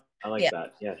 to know. I like yeah.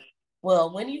 that. Yes.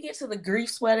 Well, when you get to the grief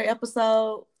sweater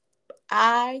episode,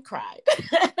 I cried.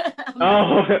 I'm not.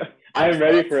 Oh, I I'm was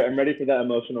ready going for it. I'm ready for that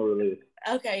emotional release.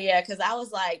 okay, yeah, because I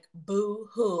was like, boo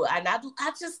hoo. And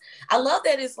I love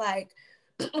that it's like,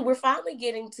 we're finally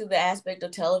getting to the aspect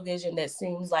of television that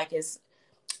seems like it's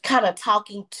kind of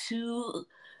talking to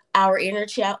our inner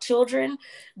children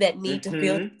that need to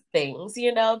feel Mm-hmm. things,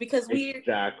 because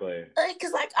Exactly.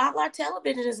 like all our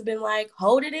television has been like,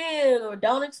 hold it in, or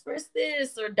don't express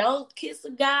this, or don't kiss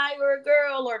a guy or a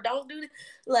girl, or don't do this.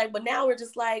 Like, but now we're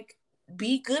just like,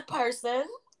 be a good person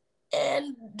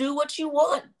and do what you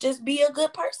want. Just be a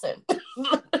good person.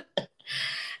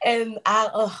 And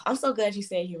I'm so glad you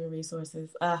said human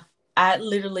resources. I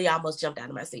literally almost jumped out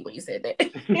of my seat when you said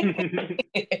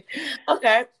that.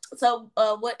 Okay, so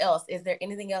what else? Is there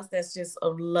anything else that's just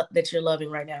that you're loving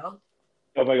right now?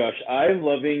 Oh my gosh, I'm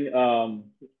loving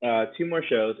two more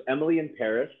shows. Emily in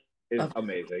Paris is Okay.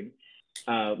 amazing.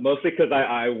 Mostly because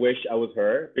I wish I was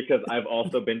her because I've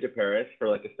also been to Paris for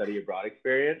like a study abroad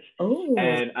experience, Oh,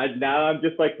 and now I'm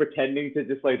just like pretending to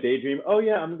just like daydream. Oh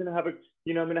yeah, I'm gonna have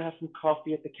some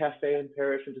coffee at the cafe in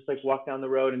Paris and just like walk down the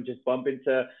road and just bump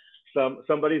into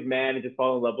somebody's man and just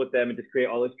fall in love with them and just create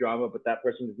all this drama. But that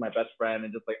person is my best friend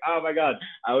and just like oh my god,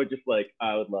 I would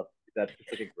love that's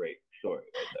just like a great story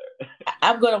right there.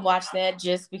 I'm gonna watch that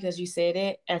just because you said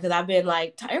it, because I've been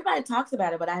like, everybody talks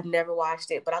about it, but I've never watched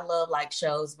it. But I love like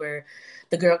shows where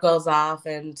the girl goes off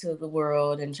into the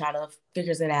world and try to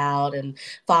figures it out and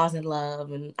falls in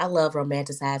love, and I love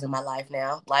romanticizing my life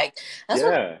now. Like that's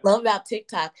what Yeah, I love about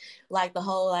TikTok, like the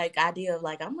whole like idea of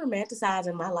like I'm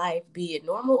romanticizing my life, be it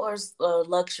normal or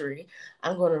luxury.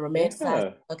 I'm going to romanticize the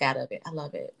yeah. fuck out of it. I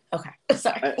love it. Okay,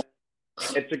 sorry. I,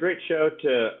 it's a great show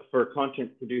for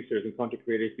content producers and content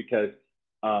creators because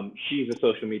she's a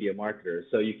social media marketer,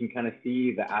 so you can kind of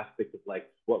see the aspect of like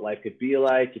what life could be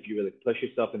like if you really push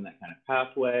yourself in that kind of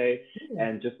pathway,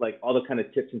 and just like all the kind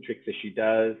of tips and tricks that she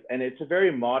does. And it's a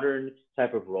very modern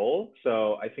type of role,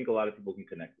 so I think a lot of people can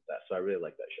connect with that. So I really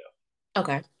like that show.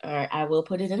 Okay, all right. I will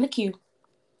put it in the queue.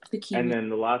 The And queue. then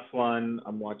the last one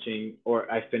I'm watching,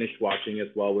 or I finished watching as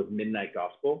well, was Midnight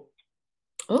Gospel.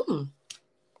 Oh,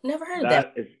 never heard of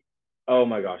that. That is, oh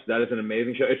my gosh, that is an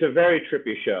amazing show. It's a very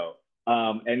trippy show.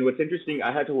 And what's interesting,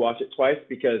 I had to watch it twice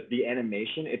because the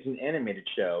animation, it's an animated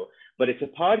show, but it's a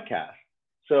podcast.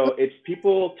 So it's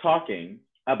people talking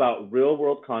about real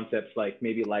world concepts like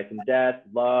maybe life and death,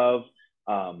 love,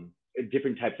 um,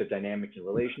 different types of dynamics and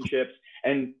relationships.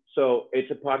 And so it's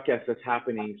a podcast that's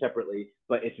happening separately,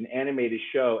 but it's an animated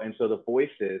show. And so the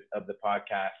voices of the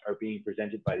podcast are being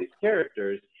presented by these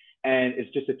characters. And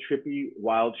it's just a trippy,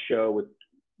 wild show with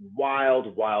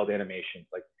wild animations.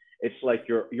 Like it's like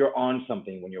you're on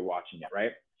something when you're watching it,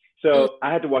 right? Mm. So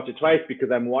I had to watch it twice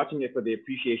because I'm watching it for the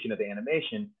appreciation of the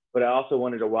animation, but I also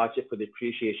wanted to watch it for the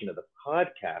appreciation of the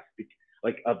podcast,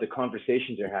 like of the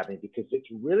conversations they're having, because it's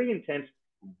really intense,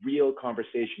 real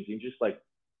conversations. You're just like,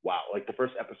 wow, like the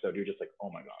first episode, you're just like, oh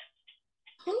my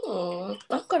god.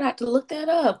 I'm gonna have to look that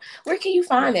up. Where can you Yeah,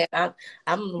 find it?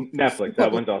 I'm Netflix.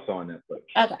 That one's also on Netflix.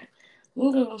 okay.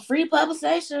 Free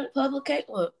publication, publication,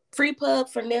 free pub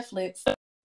for Netflix.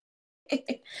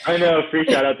 I know. Free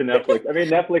shout out to Netflix. I mean,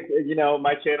 Netflix.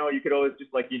 My channel. You could always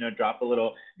just like drop a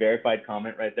little verified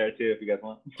comment right there too if you guys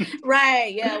want.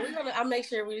 Right. Yeah, we're gonna. I'll make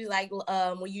sure we like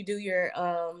when you do your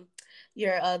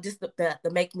just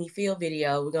the make me feel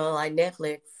video. We're gonna like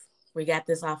Netflix. We got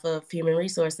this off of Human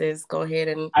Resources. Go ahead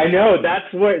and I know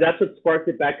that's what sparked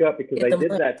it back up because get I the did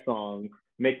money. that song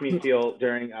 "Make Me Feel"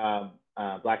 during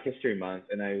Black History Month,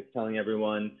 and I was telling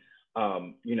everyone,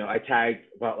 I tagged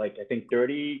about like I think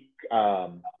 30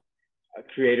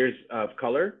 creators of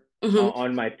color Hmm.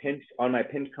 on my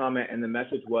pinned comment, and the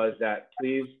message was that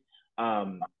please,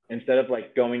 instead of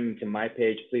like going to my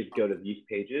page, please go to these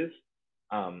pages,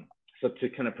 um, so to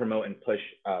kind of promote and push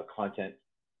content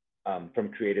from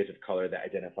creators of color that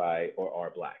identify or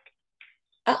are black.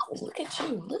 Oh, look at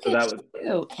you! Look So at that was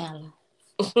you, Alan.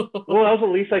 well, that was the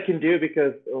least I can do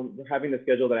because having the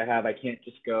schedule that I have, I can't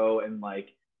just go and like,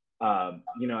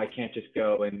 I can't just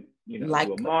go and do a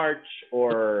Like, march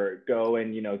or go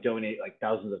and donate like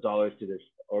thousands of dollars to this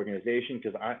organization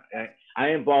because I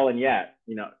ain't balling yet.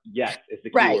 Yes is the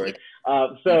key right? word.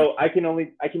 So I can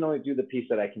only do the piece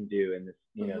that I can do in this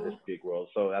this Mhm. big world.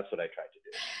 So that's what I try to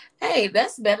do. Hey,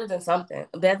 that's better than something,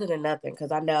 better than nothing.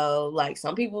 Because I know, like,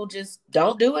 some people just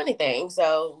don't do anything.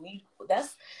 So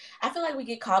that's, I feel like we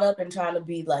get caught up in trying to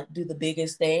be like do the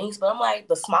biggest things, but I'm like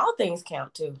the small things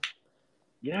count too.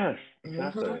 Yes, Hmm.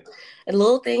 exactly. And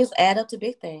little things add up to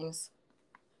big things.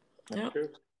 That's Yep. true.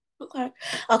 Okay.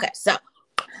 Okay. So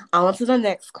on to the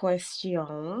next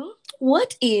question.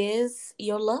 What is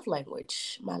your love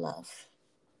language, my love?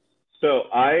 So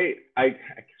I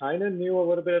kind of knew a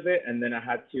little bit of it, and then I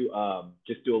had to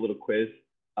just do a little quiz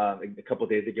a couple of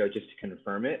days ago just to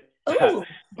confirm it. Oh.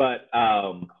 But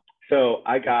so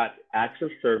I got acts of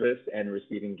service and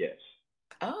receiving gifts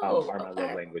Oh. are my love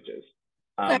Okay. languages.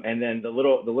 Okay. And then the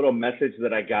little message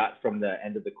that I got from the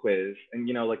end of the quiz, and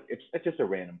like it's just a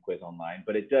random quiz online,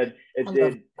 but it did I it love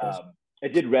did this.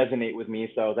 it did resonate with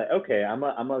me. So I was like, okay, I'm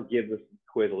gonna give this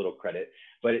quiz a little credit.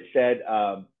 But it said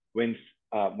when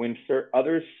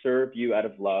others serve you out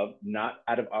of love, not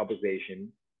out of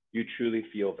obligation, you truly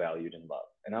feel valued and loved.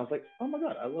 And I was like, oh my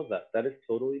god, I love that. That is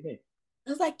totally me. I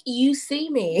was like, you see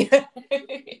me.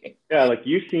 Yeah, like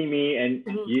you see me and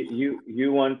Mhm.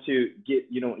 you want to get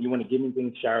you want to give me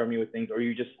things, shower me with things, or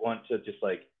you just want to just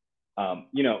like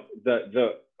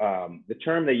the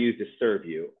term they use is serve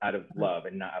you out of love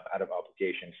and not out of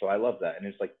obligation. So I love that, and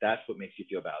it's like that's what makes you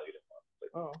feel valued and loved.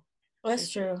 It's like, oh,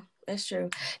 That's thank you. true. That's true.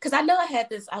 Because I know I had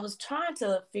this, I was trying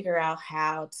to figure out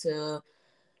how to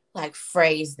like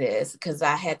phrase this because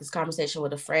I had this conversation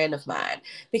with a friend of mine.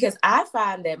 Because I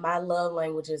find that my love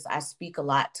languages, I speak a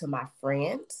lot to my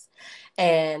friends.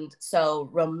 And so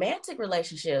romantic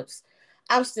relationships,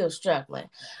 I'm still struggling.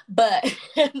 But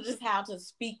just how to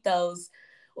speak those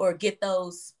or get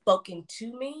those spoken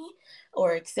to me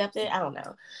or accepted, I don't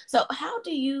know. So how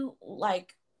do you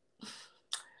like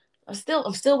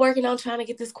I'm still working on trying to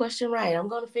get this question right. I'm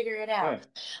going to figure it Yeah. out.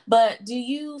 But do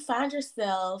you find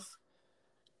yourself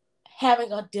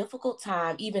having a difficult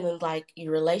time even in like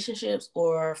your relationships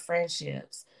or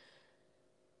friendships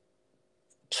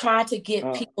trying to get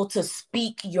Uh, people to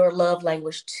speak your love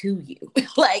language to you?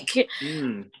 Like,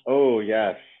 Oh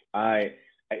yes, I,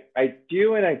 I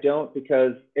do and I don't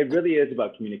because it really is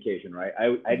about communication, right? I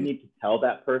mhm, need to tell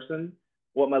that person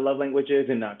what my love language is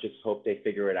and not just hope they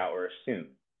figure it out or assume.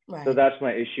 So right. that's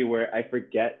my issue where I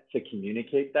forget to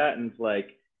communicate that, and it's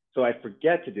like so I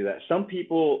forget to do that. Some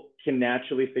people can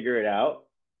naturally figure it out,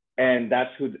 and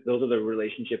those are the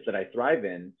relationships that I thrive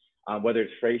in, whether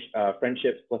it's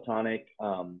friendships, platonic,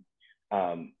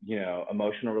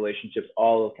 emotional relationships,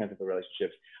 all those kinds of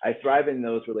relationships. I thrive in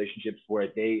those relationships where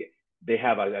they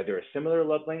have either a similar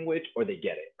love language or they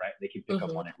get it right. They can pick up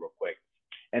Hmm. on it real quick.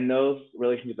 And those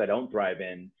relationships I don't thrive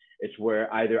in, it's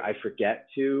where either I forget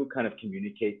to kind of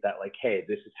communicate that like, hey,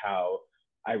 this is how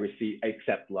I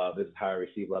accept love. This is how I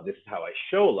receive love. This is how I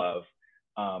show love.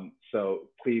 So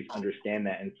please understand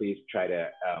that and please try to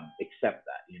accept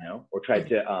that, or try Hmm.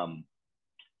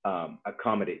 to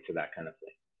accommodate to that kind of thing.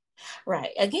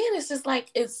 Right. Again, it's just like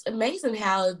it's amazing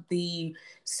how the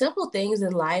simple things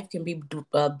in life can be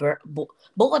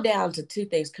boiled down to two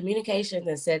things: communication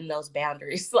and setting those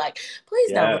boundaries. Like,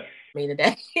 please don't look Yes. at me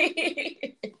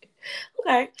today.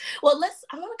 Okay. Well,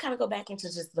 I want to kind of go back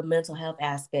into just the mental health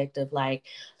aspect of like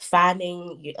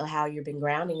finding how you've been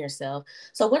grounding yourself.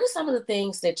 So, what are some of the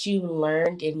things that you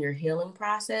learned in your healing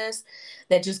process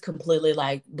that just completely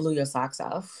like blew your socks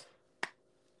off?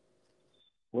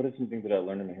 What are some things that I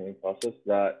learned in my healing process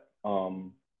that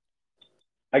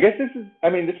I guess this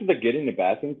is a good and a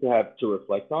bad thing to have to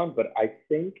reflect on, but I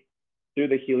think through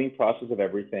the healing process of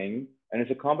everything, And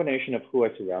it's a combination of who I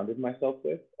surrounded myself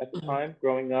with at the Mm-hmm. time,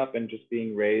 growing up and just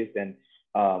being raised, and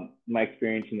my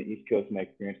experience in the East Coast, my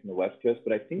experience in the West Coast.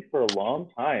 But I think for a long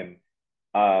time,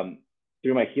 um,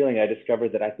 through my healing, I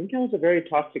discovered that I think I was a very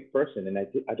toxic person, and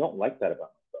I don't like that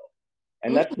about myself.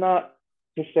 And that's not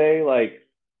to say like,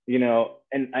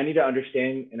 and I need to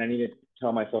understand, and I need to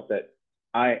tell myself that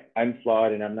I'm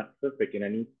flawed and I'm not perfect, and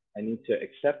I need to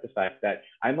accept the fact that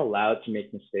I'm allowed to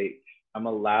make mistakes. I'm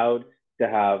allowed to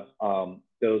have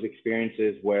those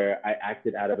experiences where I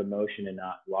acted out of emotion and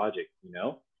not logic.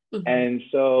 Mm-hmm. And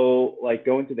so, like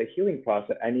going through the healing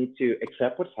process, I need to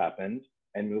accept what's happened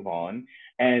and move on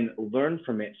and learn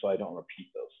from it so I don't repeat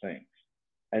those things.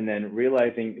 And then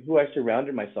realizing who I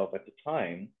surrounded myself at the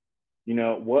time,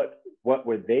 what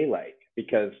were they like?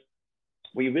 Because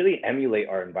we really emulate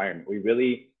our environment. We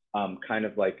really kind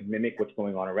of like mimic what's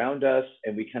going on around us,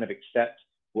 and we kind of accept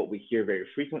what we hear very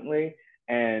frequently.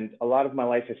 And a lot of my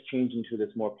life has changed into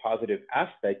this more positive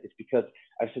aspect. It's because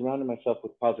I've surrounded myself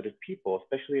with positive people,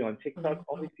 especially on TikTok.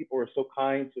 All Mm-hmm. these people are so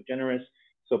kind, so generous,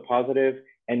 so positive,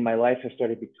 and my life has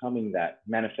started becoming that,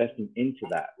 manifesting into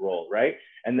that role, right?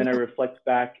 And then I reflect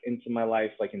back into my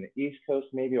life, like in the East Coast,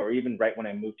 maybe, or even right when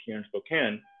I moved here in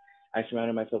Spokane. I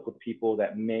surrounded myself with people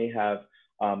that may have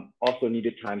also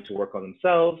needed time to work on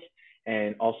themselves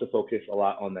and also focus a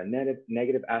lot on the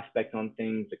negative aspect on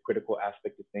things, the critical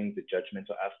aspect of things, the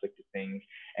judgmental aspect of things.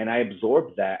 And I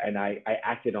absorbed that, and I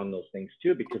acted on those things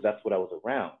too because that's what I was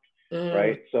around. Mm-hmm.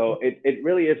 Right. So it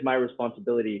really is my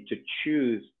responsibility to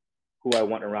choose who I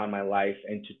want around my life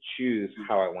and to choose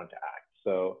how I want to act.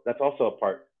 So that's also a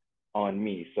part on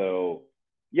me. So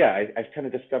yeah, I've kind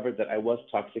of discovered that I was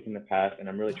toxic in the past, and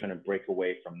I'm really trying to break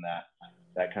away from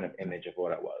that kind of image of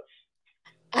what I was.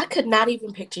 I could not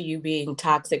even picture you being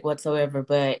toxic whatsoever,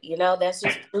 but that's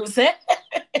just proves it.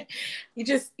 You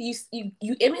just you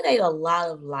emanate a lot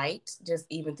of light just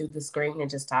even through the screen and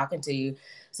just talking to you.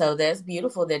 So that's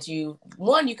beautiful that you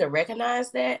can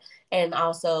recognize that, and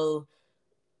also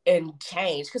and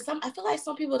change, because some I feel like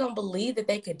some people don't believe that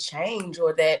they could change,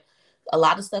 or that a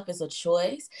lot of stuff is a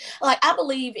choice. Like I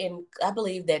believe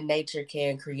that nature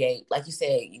can create, like you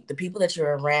said, the people that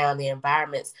you're around, the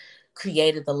environments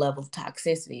created the level of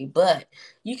toxicity, but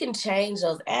you can change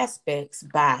those aspects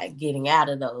by getting out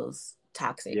of those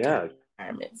toxic kind Yeah, of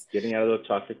environments. getting out of those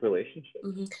toxic relationships.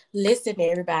 Hmm. Listen,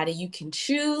 everybody, you can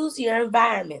choose your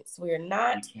environments. We're You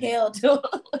not can. held to.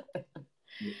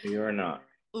 You're not.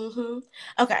 Mm-hmm.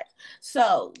 Okay.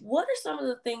 So, what are some of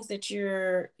the things that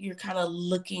you're kind of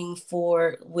looking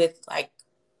for with, like,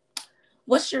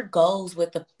 what's your goals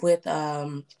with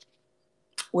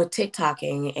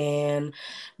TikToking and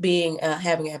being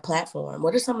having a platform?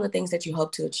 What are some of the things that you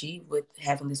hope to achieve with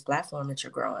having this platform that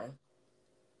you're growing?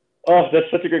 Oh, that's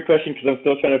such a great question because I'm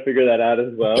still trying to figure that out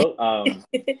as well.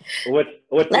 What's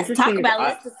Let's talk interesting is about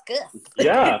it. Let's discuss.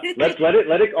 yeah,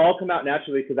 let it all come out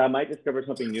naturally because I might discover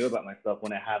something new about myself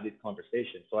when I have these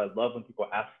conversations. So I love when people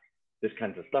ask this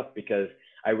kinds of stuff because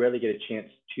I rarely get a chance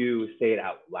to say it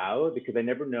out loud because I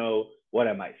never know what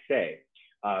I might say.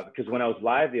 Because when I was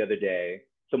live the other day,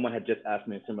 someone had just asked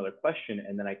me a similar question,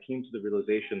 and then I came to the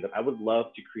realization that I would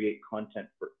love to create content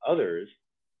for others,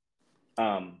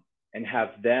 um, and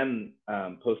have them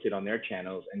post it on their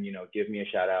channels and give me a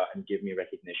shout out and give me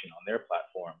recognition on their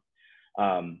platform.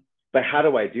 But how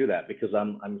do I do that? Because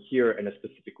I'm here in a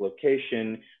specific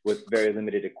location with very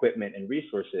limited equipment and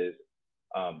resources.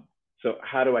 So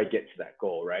how do I get to that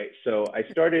goal, right? So I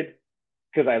started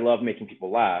because I love making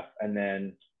people laugh, and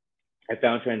then I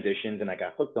found transitions and I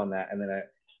got hooked on that, and then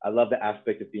I love the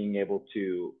aspect of being able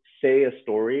to say a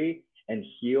story and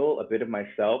heal a bit of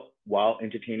myself while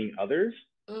entertaining others.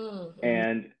 Mm-hmm.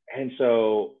 And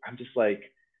so I'm just like,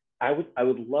 I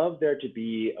would love there to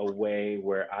be a way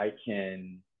where I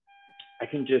can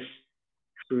just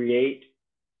create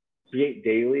create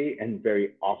daily and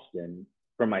very often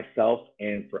for myself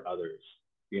and for others,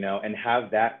 and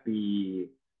have that be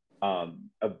a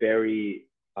very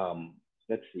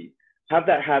let's see, have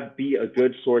that have be a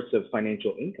good source of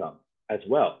financial income as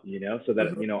well, so that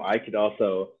Mm-hmm. I could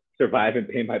also survive and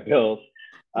pay my bills.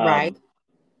 Right.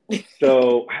 Um,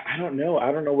 so I don't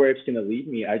know where it's gonna lead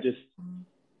me. I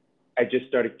just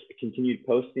started continued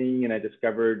posting, and I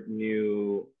discovered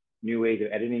new ways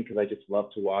of editing because I just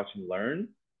love to watch and learn.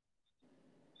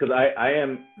 Because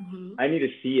Mm-hmm. I need to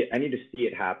see it. I need to see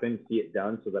it happen, see it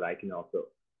done, so I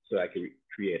can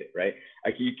create it. Right?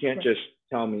 You can't just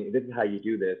tell me this is how you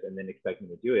do this and then expect me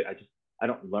to do it. I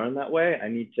don't learn that way. I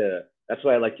need to. That's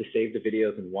why I like to save the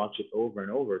videos and watch it over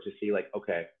and over to see like,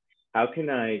 okay, how can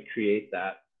I create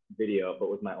that video but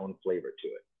with my own flavor to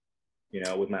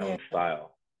it? With my Yeah. own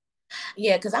style.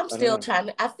 Yeah, because I'm I don't still know. trying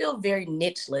to, I feel very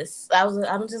nicheless.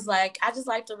 I'm just like, I just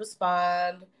like to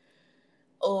respond,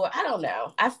 or I don't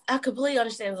know. I completely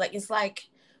understand. It's like,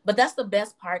 but that's the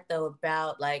best part though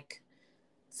about like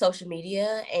social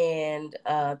media and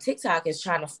TikTok is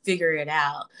trying to figure it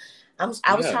out. I was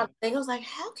trying Yeah. to think. I was like,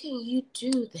 how can you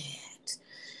do that?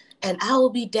 And I will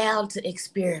be down to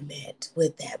experiment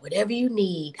with that. Whatever you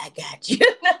need, I got you.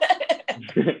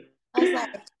 I was like,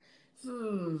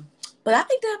 hmm. But I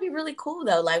think that'd be really cool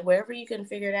though. Like wherever you can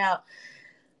figure it out.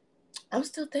 I'm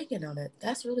still thinking on it.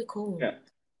 That's really cool. Yeah.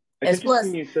 It's As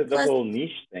interesting you said the plus, whole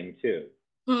niche thing too.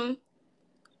 hmm,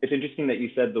 It's interesting that you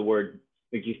said the word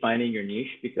like you finding your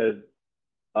niche because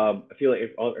I feel like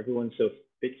everyone's so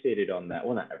fixated on that.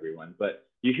 Well, not everyone, but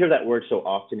you hear that word so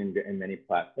often in many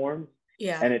platforms,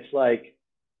 yeah, and it's like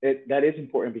that is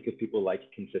important because people like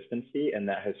consistency, and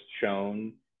that has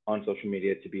shown on social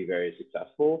media to be very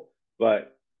successful.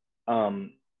 But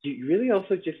you really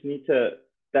also just need to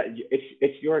that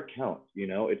it's your account,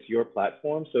 it's your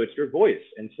platform, so it's your voice,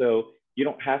 and so you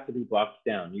don't have to be boxed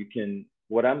down. You can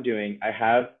what I'm doing. I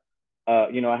have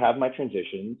my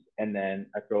transitions and then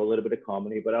I throw a little bit of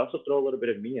comedy, but I also throw a little bit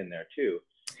of me in there too.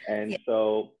 And yeah.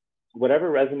 so whatever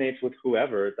resonates with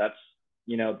whoever, that's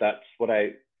what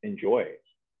I enjoy.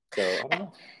 So I don't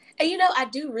know. And I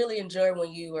do really enjoy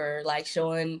when you were like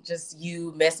showing just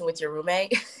you messing with your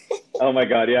roommate. Oh my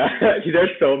God, yeah. They're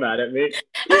so mad at me.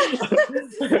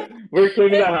 We're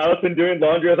cleaning the house and doing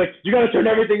laundry. I was like, you gotta turn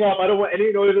everything off. I don't want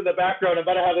any noise in the background. I'm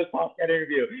about to have this podcast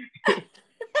interview.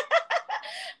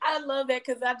 I love that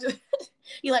because I just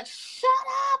you're like, shut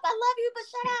up. I love you,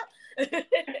 but shut up.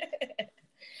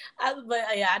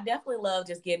 But yeah, I definitely love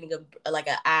just getting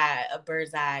a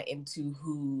bird's eye into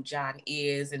who John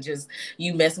is, and just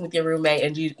you messing with your roommate,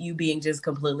 and you being just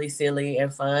completely silly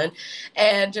and fun,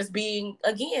 and just being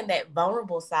again that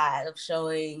vulnerable side of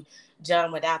showing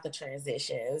John without the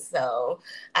transition. So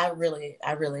I really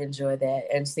enjoy that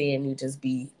and seeing you just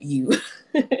be you.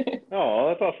 Oh,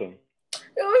 that's awesome.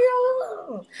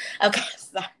 Okay,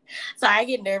 sorry. I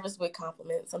get nervous with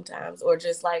compliments sometimes, or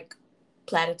just like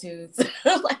platitudes.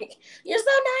 Like you're so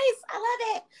nice. I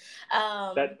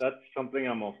love it. That's something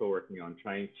I'm also working on,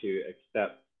 trying to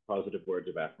accept positive words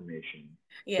of affirmation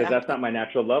because Yeah. that's not my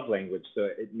natural love language. So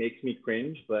it makes me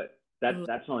cringe, but Mm,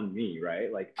 that's on me,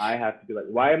 right? Like I have to be like,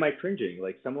 why am I cringing?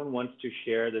 Like someone wants to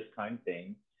share this kind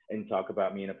thing and talk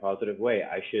about me in a positive way.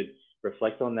 I should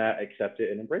reflect on that, accept it,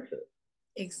 and embrace it.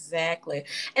 exactly.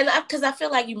 And because I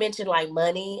feel like you mentioned like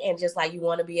money and just like you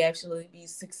want to be actually be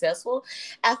successful.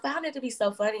 I found it to be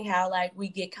so funny how like we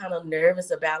get kind of nervous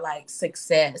about like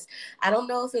success. I don't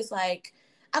know if it's like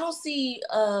I don't see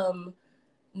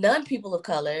non people of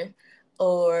color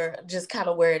or just kind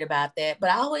of worried about that. But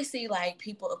I always see like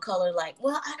people of color like,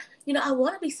 well, I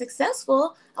want to be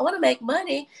successful. I want to make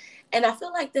money. And I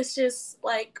feel like that's just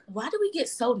like, why do we get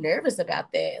so nervous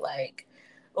about that? Like,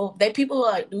 oh, they people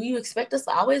are like, do you expect us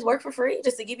to always work for free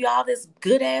just to give you all this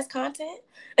good ass content?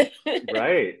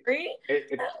 Right. Free?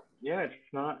 It's yeah, it's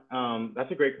not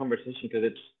that's a great conversation because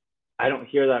it's I don't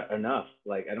hear that enough.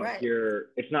 Like I don't Right. hear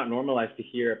it's not normalized to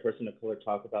hear a person of color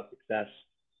talk about success.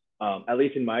 At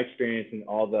least in my experience in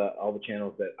all the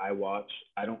channels that I watch,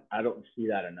 I don't see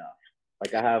that enough.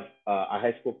 Like I have a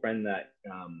high school friend that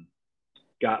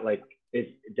got like is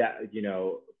that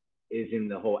is in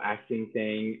the whole acting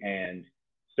thing and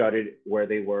started where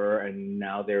they were and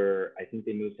now they're I think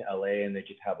they moved to LA and they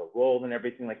just have a role and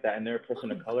everything like that and they're a person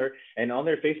of color and on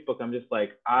their Facebook I'm just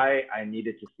like I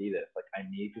needed to see this, like I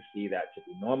need to see that to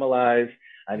be normalized.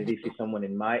 I need to see someone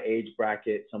in my age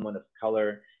bracket, someone of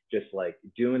color, just like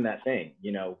doing that thing,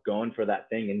 going for that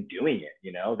thing and doing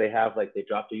it. They have like they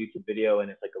dropped a YouTube video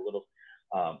and it's like a little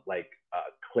like a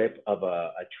clip of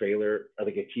a trailer or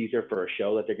like a teaser for a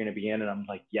show that they're going to be in, and I'm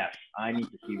like, yes, I need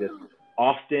to see this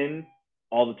often,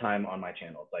 all the time on my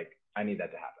channels. Like, I need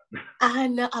that to happen. I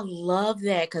know, I love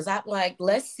that because I'm like,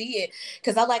 let's see it.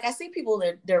 Because I see people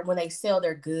they're when they sell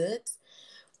their goods,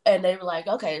 and they were like,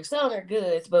 okay, they're selling their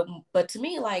goods, but to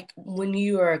me, like when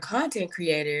you are a content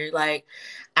creator, like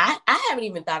I haven't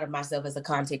even thought of myself as a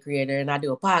content creator, and I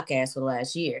do a podcast for the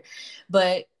last year,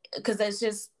 but because it's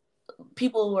just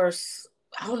people were,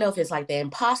 I don't know if it's like the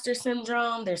imposter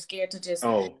syndrome. They're scared to just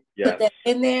Oh put yes, that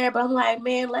in there. But I'm like,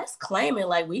 man, let's claim it.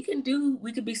 Like we could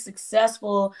be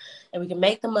successful and we can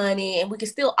make the money and we can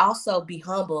still also be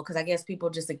humble. Cause I guess people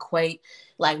just equate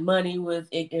like money with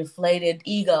inflated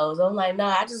egos. I'm like, no,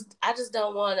 I just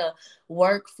don't want to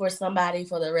work for somebody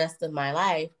for the rest of my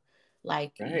life.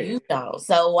 Like you right. don't.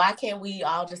 So why can't we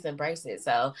all just embrace it?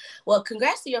 So, well,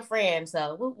 congrats to your friend.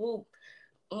 So, woo, woo.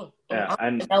 Yeah, I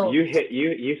and know.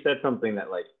 you said something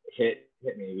that like hit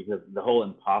hit me because the whole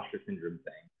imposter syndrome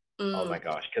thing. Oh Mm, my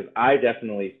gosh, because I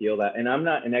definitely feel that, and I'm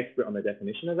not an expert on the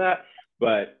definition of that,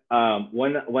 but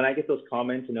when I get those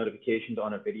comments and notifications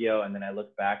on a video, and then I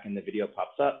look back and the video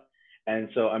pops up, and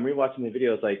so I'm rewatching the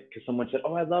videos, like because someone said,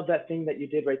 "Oh, I love that thing that you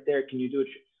did right there. Can you do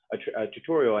a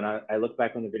tutorial?" And I look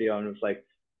back on the video and it's like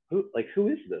who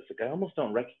is this? Like I almost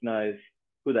don't recognize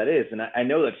who that is, and I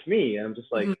know that's me, and I'm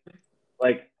just mm,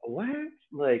 like what,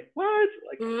 like what,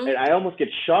 like, mm. and I almost get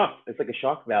shocked. It's like a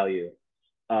shock value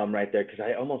right there because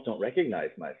I almost don't recognize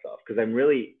myself because I'm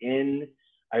really in.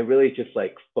 I really just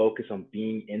like focus on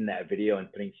being in that video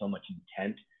and putting so much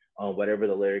intent on whatever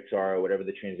the lyrics are or whatever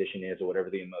the transition is or whatever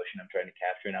the emotion I'm trying to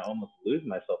capture, and I almost lose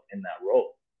myself in that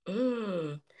role.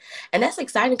 Mm. And that's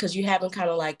exciting because you having kind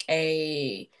of like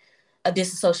a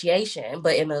disassociation,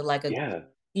 but in a like a Yeah.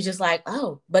 you just like,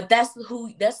 oh, but that's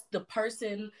the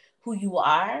person who you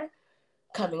are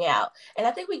coming out. And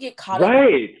I think we get caught up on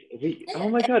Right. Oh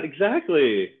my yeah, God.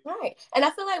 Exactly. right. And I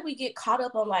feel like we get caught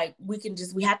up on like we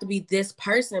have to be this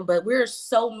person, but we're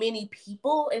so many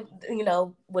people and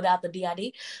without the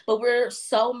DID, but we're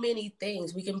so many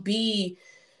things. We can be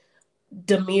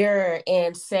demure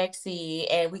and sexy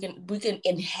and we can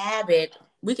inhabit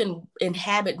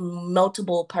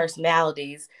multiple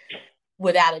personalities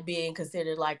without it being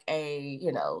considered like a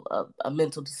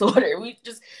mental disorder.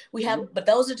 We have, but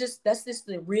that's just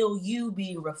the real you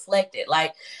being reflected.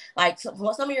 Like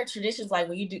some of your traditions, like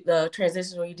when you do the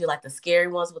transitions, when you do like the scary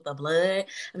ones with the blood,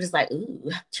 I'm just like, ooh,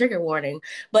 trigger warning.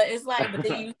 But it's like, but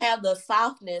then you have the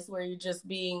softness where you're just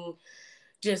being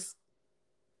just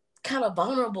kind of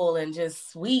vulnerable and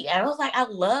just sweet. And I was like, I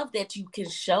love that you can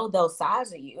show those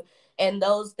sides of you. And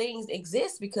those things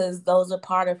exist because those are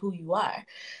part of who you are.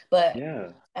 But Yeah.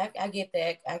 I get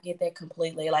that. I get that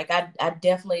completely. Like I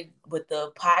definitely with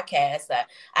the podcast,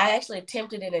 I actually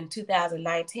attempted it in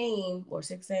 2019 or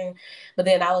 16, but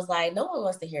then I was like, no one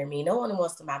wants to hear me. No one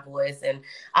wants to my voice. And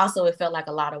also it felt like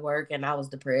a lot of work and I was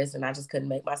depressed and I just couldn't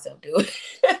make myself do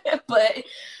it. But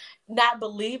not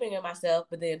believing in myself.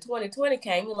 But then 2020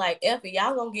 came, you're like, F it,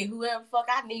 y'all gonna get whoever fuck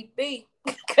I need to be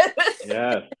Yes.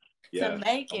 to Yes.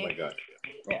 make Oh my it. gosh.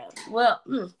 Yeah. Well,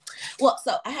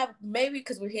 so I have maybe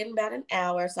because we're hitting about an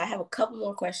hour, so I have a couple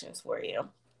more questions for you.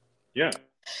 Yeah.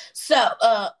 So,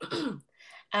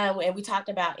 and we talked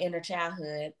about inner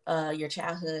childhood, your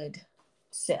childhood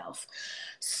self.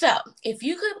 So, if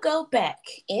you could go back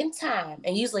in time,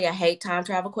 and usually I hate time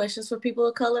travel questions for people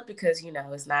of color because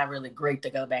it's not really great to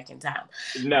go back in time.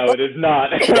 No, But it is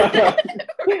not.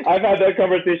 I've had that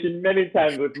conversation many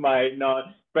times with my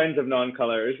non friends of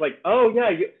non-color. It's like, oh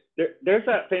yeah, there's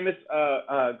that famous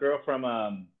girl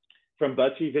from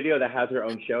BuzzFeed video that has her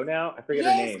own show now. I forget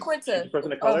her yes, name. She's a Quinta.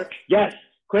 person of Oh, color. Yes,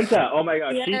 Quinta. Oh my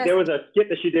gosh, yes. there was a skit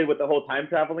that she did with the whole time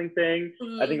traveling thing. I think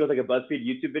Mm-hmm. it was like a BuzzFeed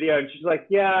YouTube video, and she's like,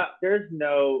 yeah, there's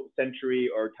no century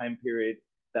or time period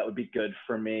that would be good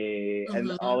for me. And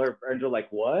Mm-hmm. all her friends are like,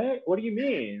 what? What do you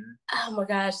mean? Oh my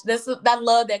gosh, I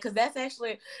love that because that's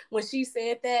actually when she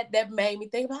said that, that made me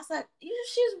think about. I was like, yeah,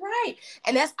 she's right,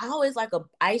 and that's always like a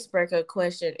icebreaker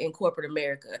question in corporate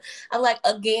America. I'm like,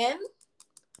 again,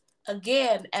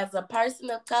 as a person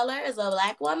of color, as a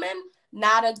black woman,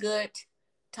 not a good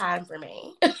time for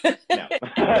me. No,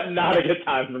 not a good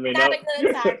time for me. Not Nope. a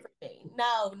good time for me.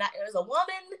 No, not as a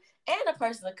woman and a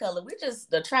person of color. We're just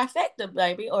the trifecta,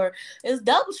 baby, or it's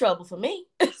double trouble for me.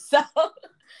 So,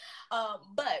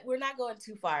 but we're not going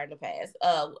too far in the past.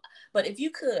 But if you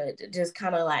could just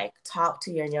kind of like talk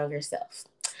to your younger self,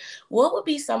 what would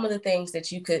be some of the things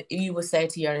that you would say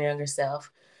to your younger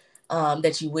self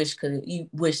that you wish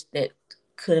that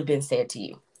could have been said to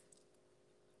you?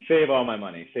 Save all my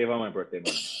money. Save all my birthday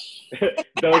money.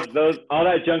 All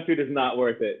that junk food is not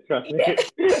worth it. Trust me. Yeah.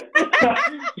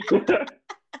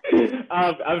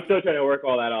 I'm still trying to work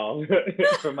all that all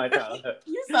from my childhood.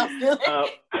 You so silly. Uh,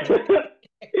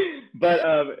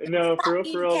 but no, Stop for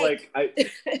eating real, cake.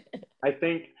 like I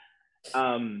think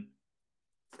um,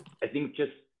 I think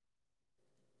just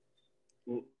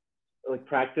like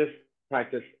practice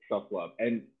self love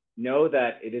and know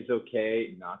that it is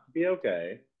okay not to be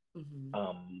okay. Mm-hmm.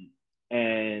 Um,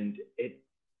 and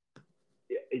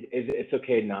it's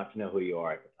okay not to know who you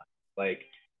are at the time. Like,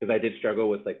 because I did struggle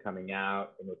with like coming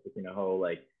out and with the whole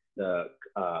like the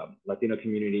Latino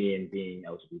community and being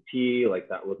LGBT. Like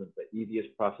that wasn't the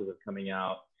easiest process of coming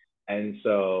out, and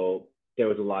so there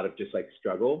was a lot of just like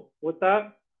struggle with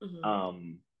that. Mm-hmm.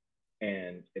 Um,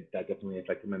 and that definitely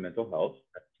affected my mental health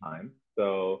at the time.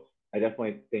 So I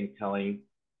definitely think telling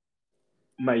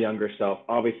my younger self,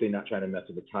 obviously not trying to mess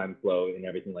with the time flow and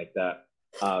everything like that.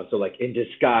 So like in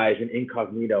disguise and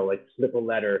incognito, like slip a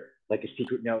letter, like a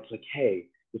secret note, it's like, hey,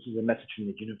 this is a message from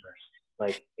the universe.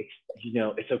 like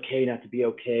it's okay not to be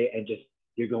okay, and just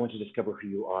you're going to discover who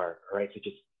you are. All right, so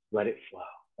just let it flow.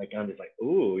 Like I'm just like,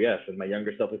 ooh, yes. And my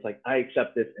younger self is like, I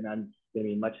accept this, and I'm gonna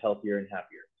be much healthier and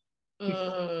happier.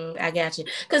 I got you.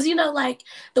 Because like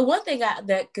the one thing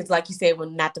because like you said,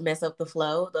 when not to mess up the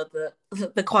flow,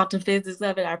 the quantum physics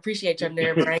of it, I appreciate your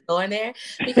nerd brain going there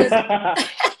because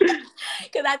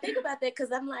because I think about that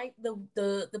because I'm like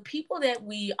the people that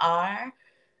we are.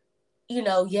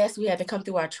 Yes, we had to come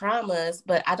through our traumas,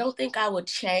 but I don't think I would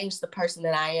change the person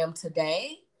that I am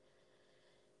today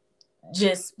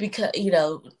just because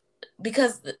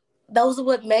those are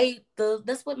what made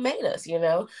that's what made us, made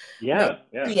Yeah,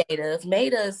 yeah, creative,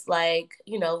 made us like,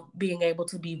 being able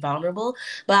to be vulnerable.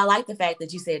 But I like the fact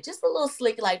that you said just a little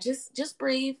slick, like just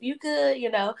breathe. You could,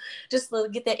 just to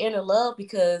get that inner love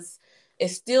because it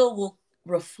still will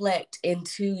reflect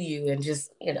into you and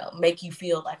just, make you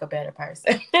feel like a better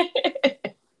person.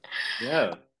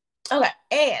 yeah. Okay,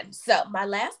 and so my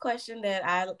last question that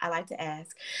I like to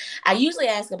ask, I usually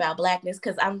ask about blackness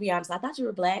because I'm gonna be honest, I thought you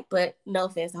were black, but no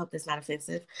offense, I hope that's not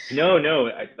offensive. No, no.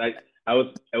 I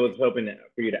was hoping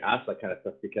for you to ask that kind of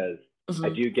stuff because I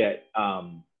Hmm. do get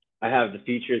I have the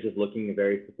features of looking a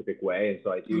very specific way, and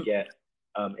so I do Hmm. get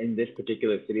in this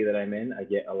particular city that I'm in, I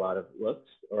get a lot of looks.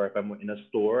 Or if I'm in a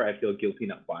store, I feel guilty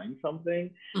not buying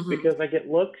something Hmm. because I get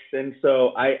looks, and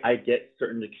so I get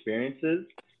certain experiences.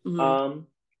 Hmm. Um,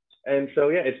 and so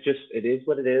yeah, it is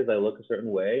what it is. I look a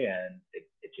certain way, and it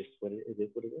just it is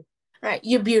what it Right,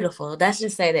 you're beautiful. Let's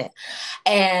just say that.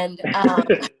 And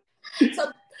is.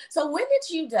 so so when did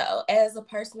you though, as a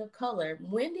person of color,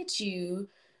 when did you?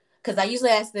 Because I usually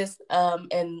ask this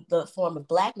in the form of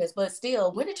blackness, but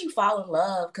still, when did you fall in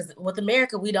love? Because with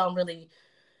America,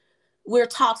 we're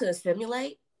taught to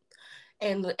assimilate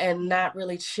and not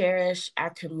really cherish our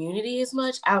community as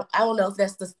much. I don't know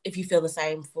if you feel the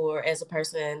same for as a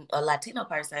person, a Latino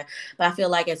person, but I feel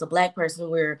like as a black person,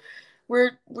 we're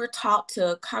taught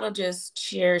to kind of just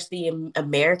cherish the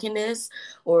Americanness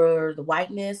or the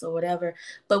whiteness or whatever.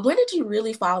 But when did you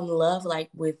really fall in love, like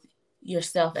with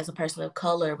yourself as a person of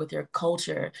color, with your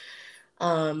culture,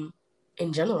 um,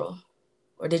 in general,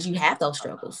 or did you have those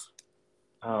struggles?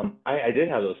 I did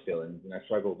have those feelings, and I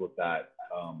struggled with that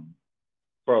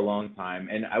for a long time.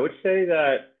 And I would say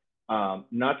that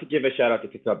not to give a shout out to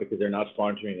TikTok because they're not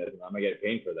sponsoring this, and I'm not getting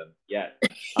paid for them yet.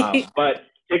 But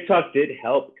TikTok did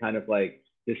help kind of like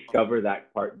discover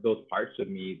those parts of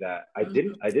me that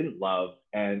Mhm. I didn't love,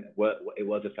 and what it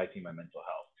was affecting my mental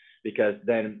health. Because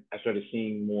then I started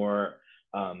seeing more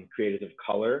creators of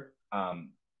color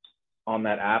on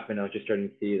that app, and I was just starting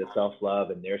to see the self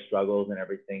love and their struggles and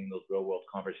everything, those real world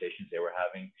conversations they were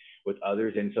having with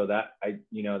others. And so that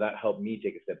helped me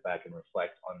take a step back and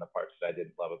reflect on the parts that I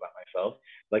didn't love about myself.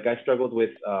 Like I struggled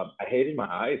with, I hated my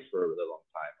eyes for a really long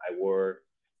time. I wore,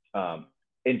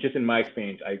 and just in my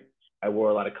experience, I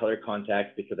wore a lot of color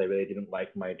contacts because I really didn't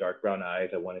like my dark brown eyes.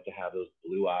 I wanted to have those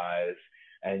blue eyes.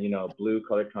 And blue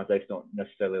colored contacts don't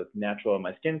necessarily look natural on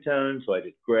my skin tone, so I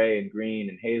did gray and green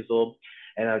and hazel.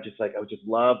 And I would just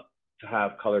love to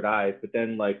have colored eyes. But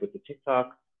then like with the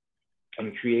TikTok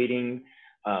and creating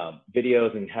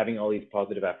videos and having all these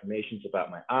positive affirmations about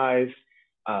my eyes,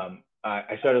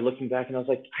 I started looking back and I was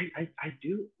like, I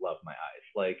do love my eyes.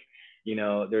 Like,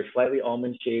 they're slightly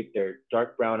almond shaped, they're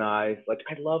dark brown eyes. Like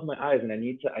I love my eyes, and I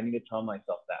need to tell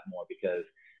myself that more because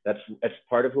that's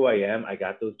part of who I am. I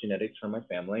got those genetics from my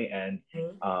family, and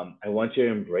I want to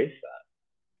embrace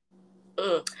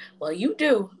Mm. Well, you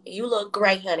do. You look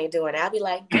great, honey, doing it. I'll be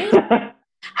like, good. that.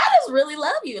 I just really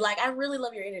love you. Like, I really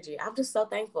love your energy. I'm just so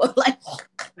thankful. Like,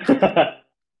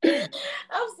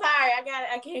 I'm sorry.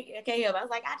 I can't help it. I was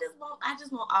like, I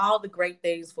just want all the great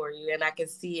things for you, and I can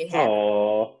see it happen.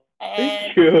 Oh,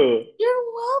 thank And you.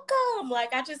 you're welcome.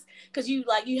 Like, because you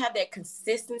have that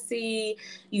consistency,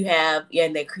 you have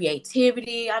and that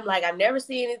creativity. I'm like, I never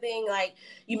see anything like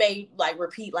you may like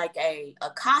repeat like a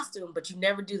costume, but you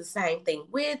never do the same thing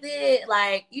with it.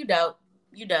 Like, you know,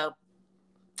 you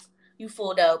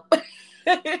full dope.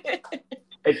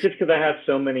 It's just because I have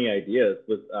so many ideas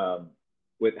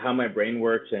with how my brain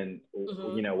works, and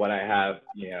Hmm. what I have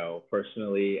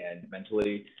personally and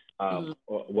mentally, Hmm.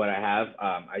 what I have.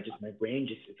 I just my brain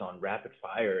just is on rapid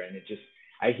fire, and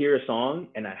I hear a song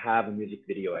and I have a music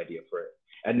video idea for it.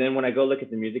 And then when I go look at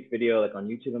the music video like on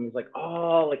YouTube, I'm just like,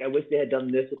 oh, like I wish they had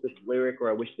done this with this lyric, or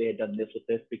I wish they had done this with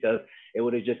this, because it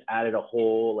would have just added a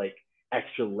whole like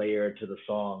extra layer to the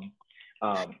song.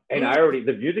 And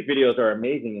the music videos are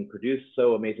amazing and produced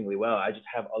so amazingly well. I just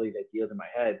have all these ideas in my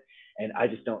head, and I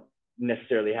just don't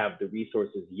necessarily have the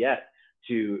resources yet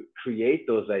to create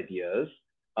those ideas.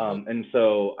 Mhm. And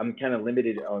so I'm kind of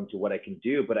limited on to what I can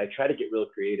do, but I try to get real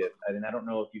creative. And I don't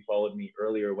know if you followed me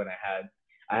earlier when I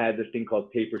had this thing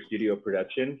called Paper Studio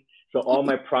Productions. So all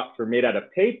my props were made out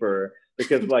of paper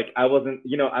because like I wasn't,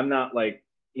 I'm not like,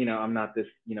 I'm not this,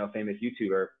 famous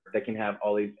YouTuber that can have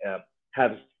all these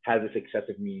have has this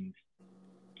excessive means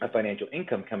of financial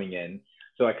income coming in.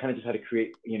 So I kind of just had to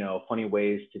create, funny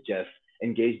ways to just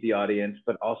engage the audience,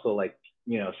 but also like,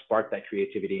 spark that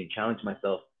creativity and challenge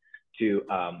myself to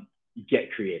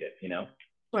get creative.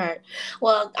 Right.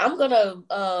 Well, I'm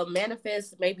gonna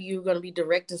manifest. Maybe you're gonna be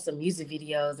directing some music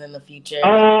videos in the future.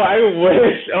 Oh, I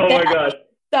wish. Oh my That's gosh.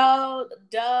 so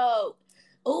dope.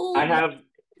 I Ooh, have,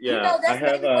 yeah, I that's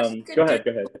have, maybe what you go can do ahead,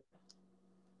 go ahead.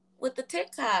 with the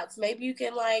TikToks. Maybe you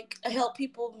can like help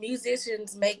people,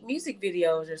 musicians, make music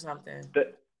videos or something.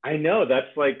 I know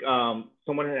that's like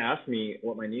someone had asked me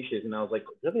what my niche is, and I was like,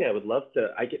 really, I would love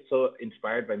to. I get so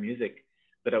inspired by music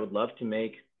that I would love to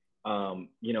make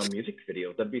music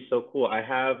videos. That'd be so cool.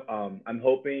 I'm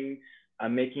hoping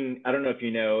I'm making. I don't know if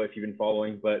you know if you've been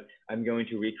following, but I'm going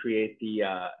to recreate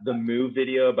the Move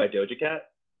video by Doja Cat.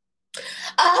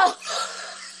 Oh,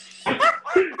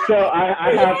 So yes,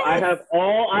 I have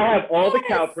all the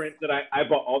cow yes. print that I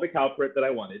bought all the cow print that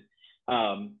I wanted.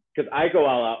 Because I go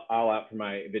all out for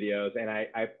my videos and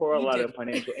I pour a You lot do. of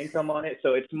financial income on it.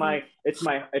 So it's my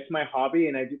hobby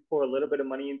and I do pour a little bit of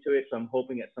money into it. So I'm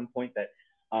hoping at some point that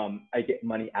I get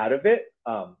money out of it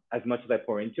as much as I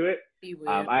pour into it. You will.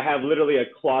 I have literally a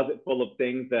closet full of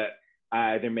things that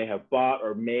I either may have bought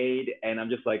or made, and I'm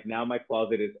just like now my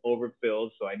closet is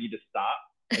overfilled, so I need to stop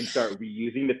and start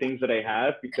reusing the things that I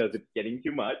have because it's getting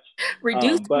too much.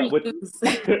 Reduce, But with reuse.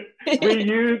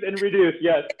 reuse and reduce,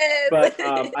 yes. But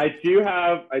Yes. I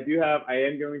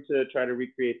am going to try to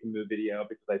recreate the Move video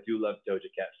because I do love Doja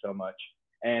Cat so much,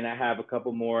 and I have a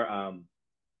couple more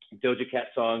Doja Cat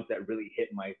songs that really hit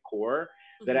my core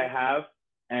that I Mhm. have,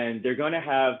 and they're going to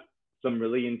have some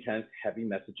really intense, heavy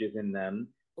messages in them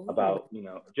Ooh, about,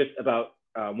 just about.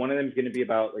 One of them is going to be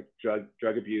about like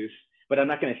drug abuse, but I'm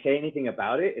not going to say anything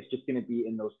about it. It's just going to be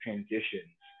in those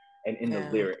transitions and in the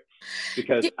yeah. lyrics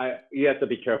because you have to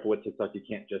be careful with TikTok. You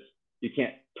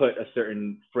can't put a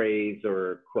certain phrase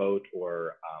or quote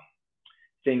or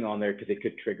thing on there because it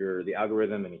could trigger the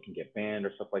algorithm and it can get banned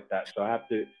or stuff like that. So I have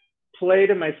to play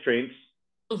to my strengths,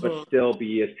 but Mhm. still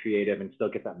be as creative and still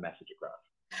get that message across.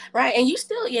 Right, and you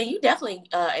still, yeah, you definitely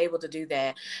able to do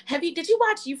that. Did you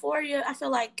watch Euphoria? I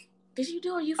feel like, did you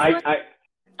do a I Euphoria? I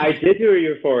I did do a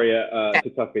Euphoria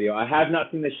TikTok video. I have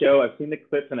not seen the show. I've seen the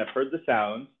clips and I've heard the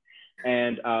sounds.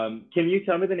 And can you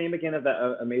tell me the name again of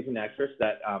that amazing actress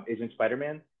that is in Spider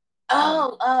Man?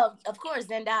 Um, Oh, of course,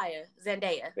 Zendaya.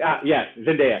 yes,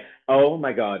 Zendaya. Oh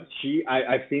my God,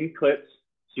 I've seen clips.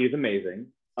 She's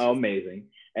amazing, amazing,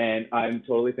 and I'm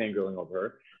totally fangirling over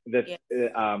her. This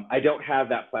Yeah, I don't have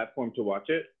that platform to watch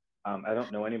it. I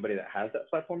don't know anybody that has that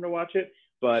platform to watch it,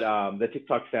 but the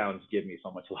TikTok sounds give me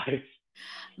so much life.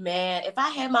 man. If I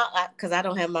had my, because I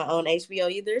don't have my own HBO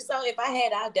either, so if I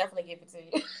had, I'll definitely give it to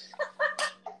you.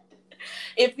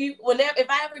 If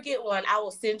I ever get one, I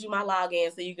will send you my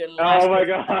login so you can watch Oh my this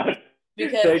God,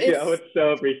 because thank you. I would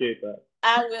so appreciate that.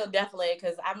 I will definitely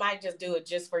because I might just do it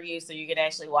just for you so you can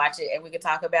actually watch it and we can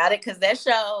talk about it because that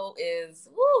show is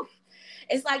woo,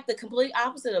 it's like the complete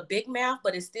opposite of Big Mouth,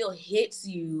 but it still hits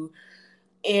you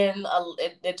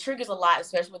it triggers a lot,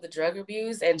 especially with the drug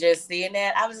abuse and just seeing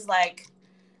that. I was just like,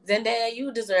 Zendaya,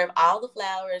 you deserve all the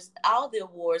flowers, all the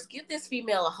awards. Give this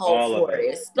female a whole All of it.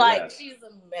 forest. Like Yes. she's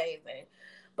amazing.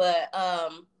 But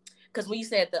because when you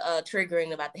said the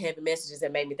triggering about the heavy messages,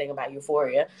 it made me think about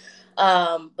Euphoria.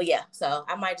 But yeah, so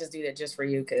I might just do that just for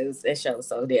you because that show's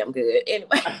so damn good.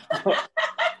 Anyway.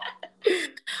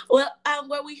 Well,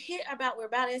 we're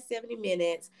about at 70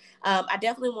 minutes. I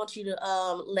definitely want you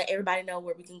to let everybody know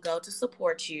where we can go to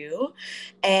support you.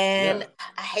 And Yeah.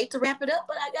 I hate to wrap it up,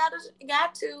 but I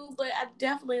got to. But I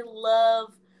definitely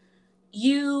love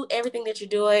you, everything that you're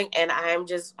doing, and I'm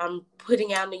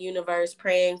putting out in the universe,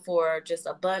 praying for just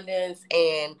abundance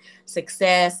and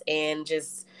success and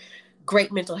just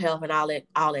great mental health and all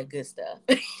that good stuff.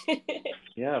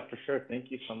 Yeah, for sure. Thank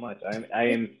you so much. I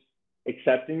am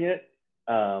accepting it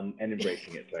and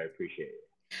embracing it, so I appreciate it.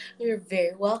 You're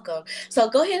very welcome. So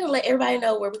go ahead and let everybody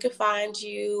know where we can find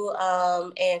you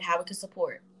and how we can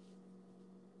support.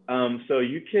 So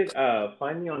you could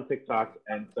find me on TikTok,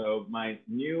 and so my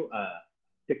new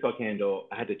TikTok handle,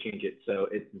 I had to change it, so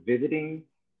it's visiting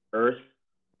Earth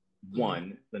Mhm.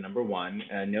 one, the number one,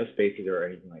 no spaces or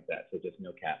anything like that, so just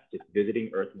no caps, just visiting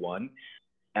Earth one.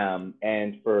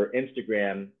 And for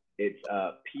Instagram, it's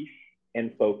peace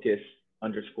and focus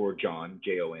underscore Jon,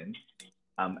 Jon.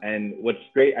 And what's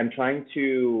great, I'm trying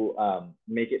to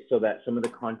make it so that some of the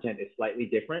content is slightly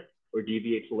different or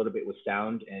deviates a little bit with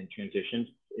sound and transitions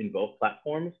in both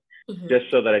platforms, Mm-hmm. just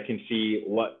so that I can see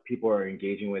what people are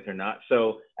engaging with or not.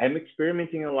 So I'm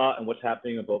experimenting a lot on what's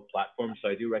happening on both platforms. So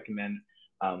I do recommend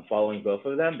following both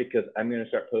of them, because I'm going to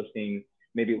start posting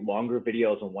maybe longer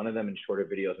videos on one of them and shorter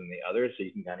videos on the other, so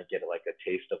you can kind of get like a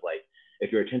taste of like,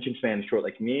 if your attention span is short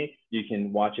like me, you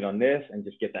can watch it on this and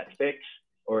just get that fix.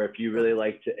 Or if you really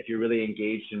like to, if you're really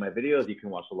engaged in my videos, you can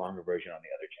watch the longer version on the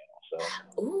other channel.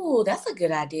 Ooh, that's a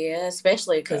good idea,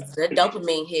 especially because the So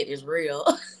dopamine hit is real.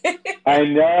 I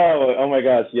know. Oh my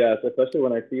gosh, yes. Especially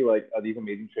when I see like these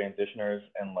amazing transitioners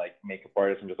and like makeup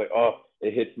artists, I'm just like, oh,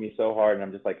 it hits me so hard, and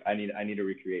I'm just like, I need to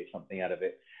recreate something out of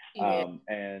it. Yeah.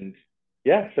 And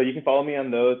yeah, so you can follow me on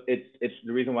those. It's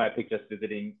the reason why I picked just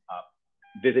visiting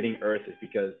Earth is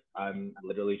because I'm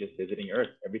literally just visiting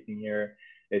Earth. Everything here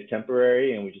is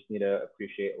temporary, and we just need to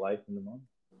appreciate life in the moment.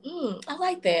 I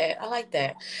like that. I like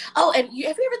that. Oh, and have you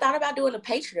ever thought about doing a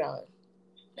Patreon?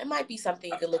 That might be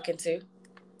something you could look into.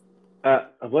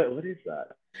 What is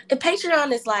that? A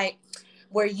Patreon is like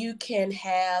where you can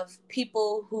have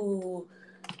people who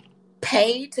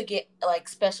pay to get like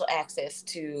special access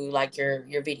to like your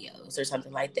videos or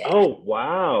something like that. Oh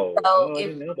wow! So Oh, I if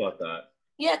didn't know about that.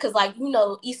 yeah, because like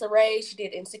Issa Rae, she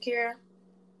did Insecure.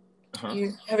 Uh huh.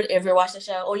 You ever watched the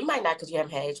show? Or you might not because you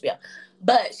haven't had HBO.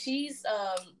 But she's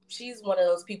one of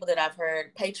those people that I've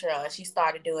heard Patreon. She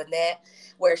started doing that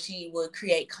where she would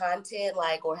create content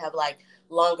like or have like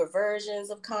longer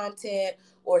versions of content,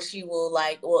 or she will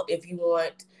like, well, if you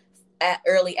want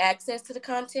early access to the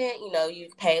content, you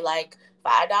pay like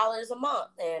 $5 a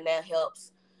month, and that help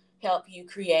you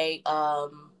create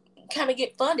kind of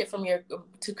get funded from your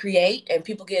to create, and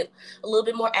people get a little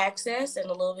bit more access and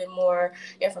a little bit more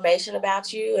information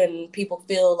about you, and people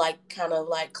feel like kind of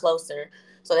like closer.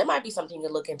 So that might be something to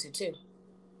look into too.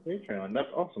 Patreon. That's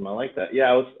awesome. I like that.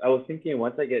 Yeah, I was thinking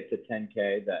once I get to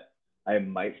 10K that I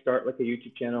might start like a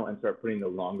YouTube channel and start putting the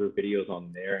longer videos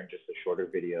on there and just the shorter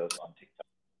videos on TikTok.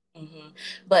 hmm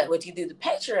But when you do the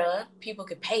Patreon, people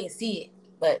can pay and see it,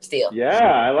 but still. Yeah,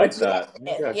 I But like yeah, that. Oh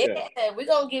my gosh, yeah. yeah, we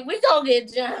gonna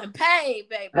get John paid,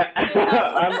 baby.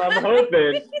 I'm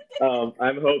hoping.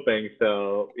 I'm hoping.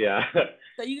 So yeah.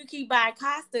 So you can keep buying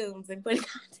costumes and putting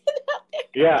content out there.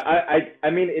 Yeah, I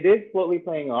mean it is slowly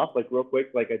paying off. Like real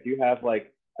quick, like I do have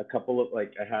like a couple of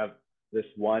like I have this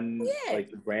one Yeah.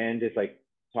 like brand is like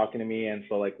talking to me, and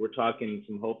so like we're talking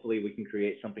some. Hopefully, we can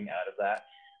create something out of that.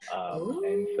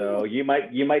 And Ooh. so you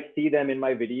might see them in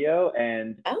my video,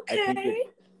 and I think it's Okay.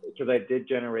 because I did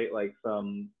generate like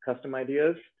some custom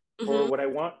ideas for hmm what I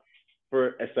want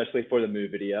for especially for the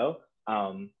mood video.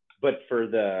 But for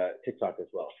the TikTok as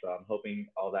well. So I'm hoping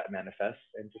all that manifests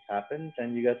and just happens,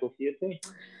 and you guys will see it soon.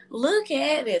 Look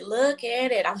at it. Look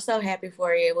at it. I'm so happy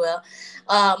for you. Well,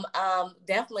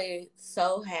 definitely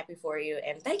so happy for you.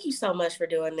 And thank you so much for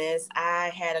doing this. I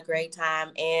had a great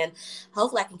time, and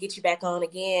hopefully I can get you back on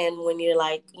again when you're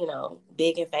like,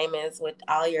 big and famous with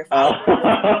all your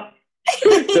followers.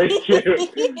 Thank you.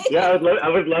 Yeah, I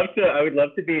would love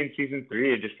to be in season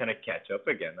 3 and just kind of catch up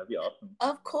again. That'd be awesome.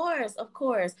 Of course, of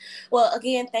course. Well,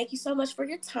 again, thank you so much for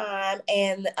your time.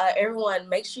 And everyone,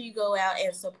 make sure you go out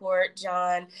and support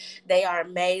Jon. They are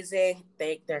amazing.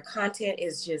 Their content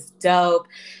is just dope.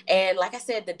 And like I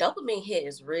said, the dopamine hit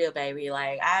is real, baby.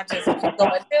 Like, I just keep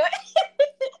going through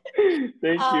it.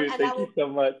 Thank you. And I Thank you will so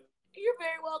much. you're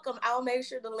very welcome. I'll make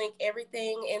sure to link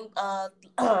everything in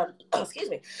excuse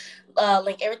me,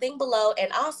 link everything below.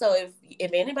 And also, if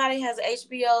anybody has an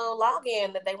HBO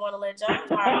login that they want to let Jon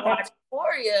watch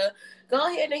for you, go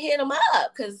ahead and hit him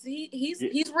up because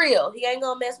he's real. He ain't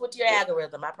gonna mess with your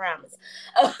algorithm. I promise.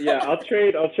 Yeah, I'll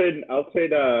trade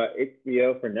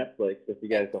HBO for Netflix if you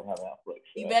guys don't have Netflix.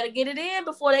 You better get it in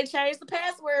before they change the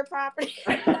password property.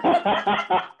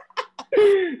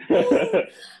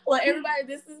 Well, everybody,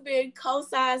 this has been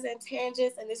Co-Size and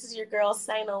Tangents, and this is your girl,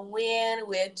 Sana Wynn,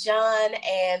 with Jon.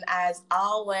 And as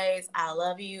always, I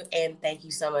love you, and thank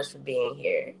you so much for being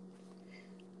here.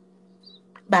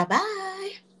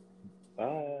 Bye-bye.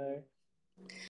 Bye.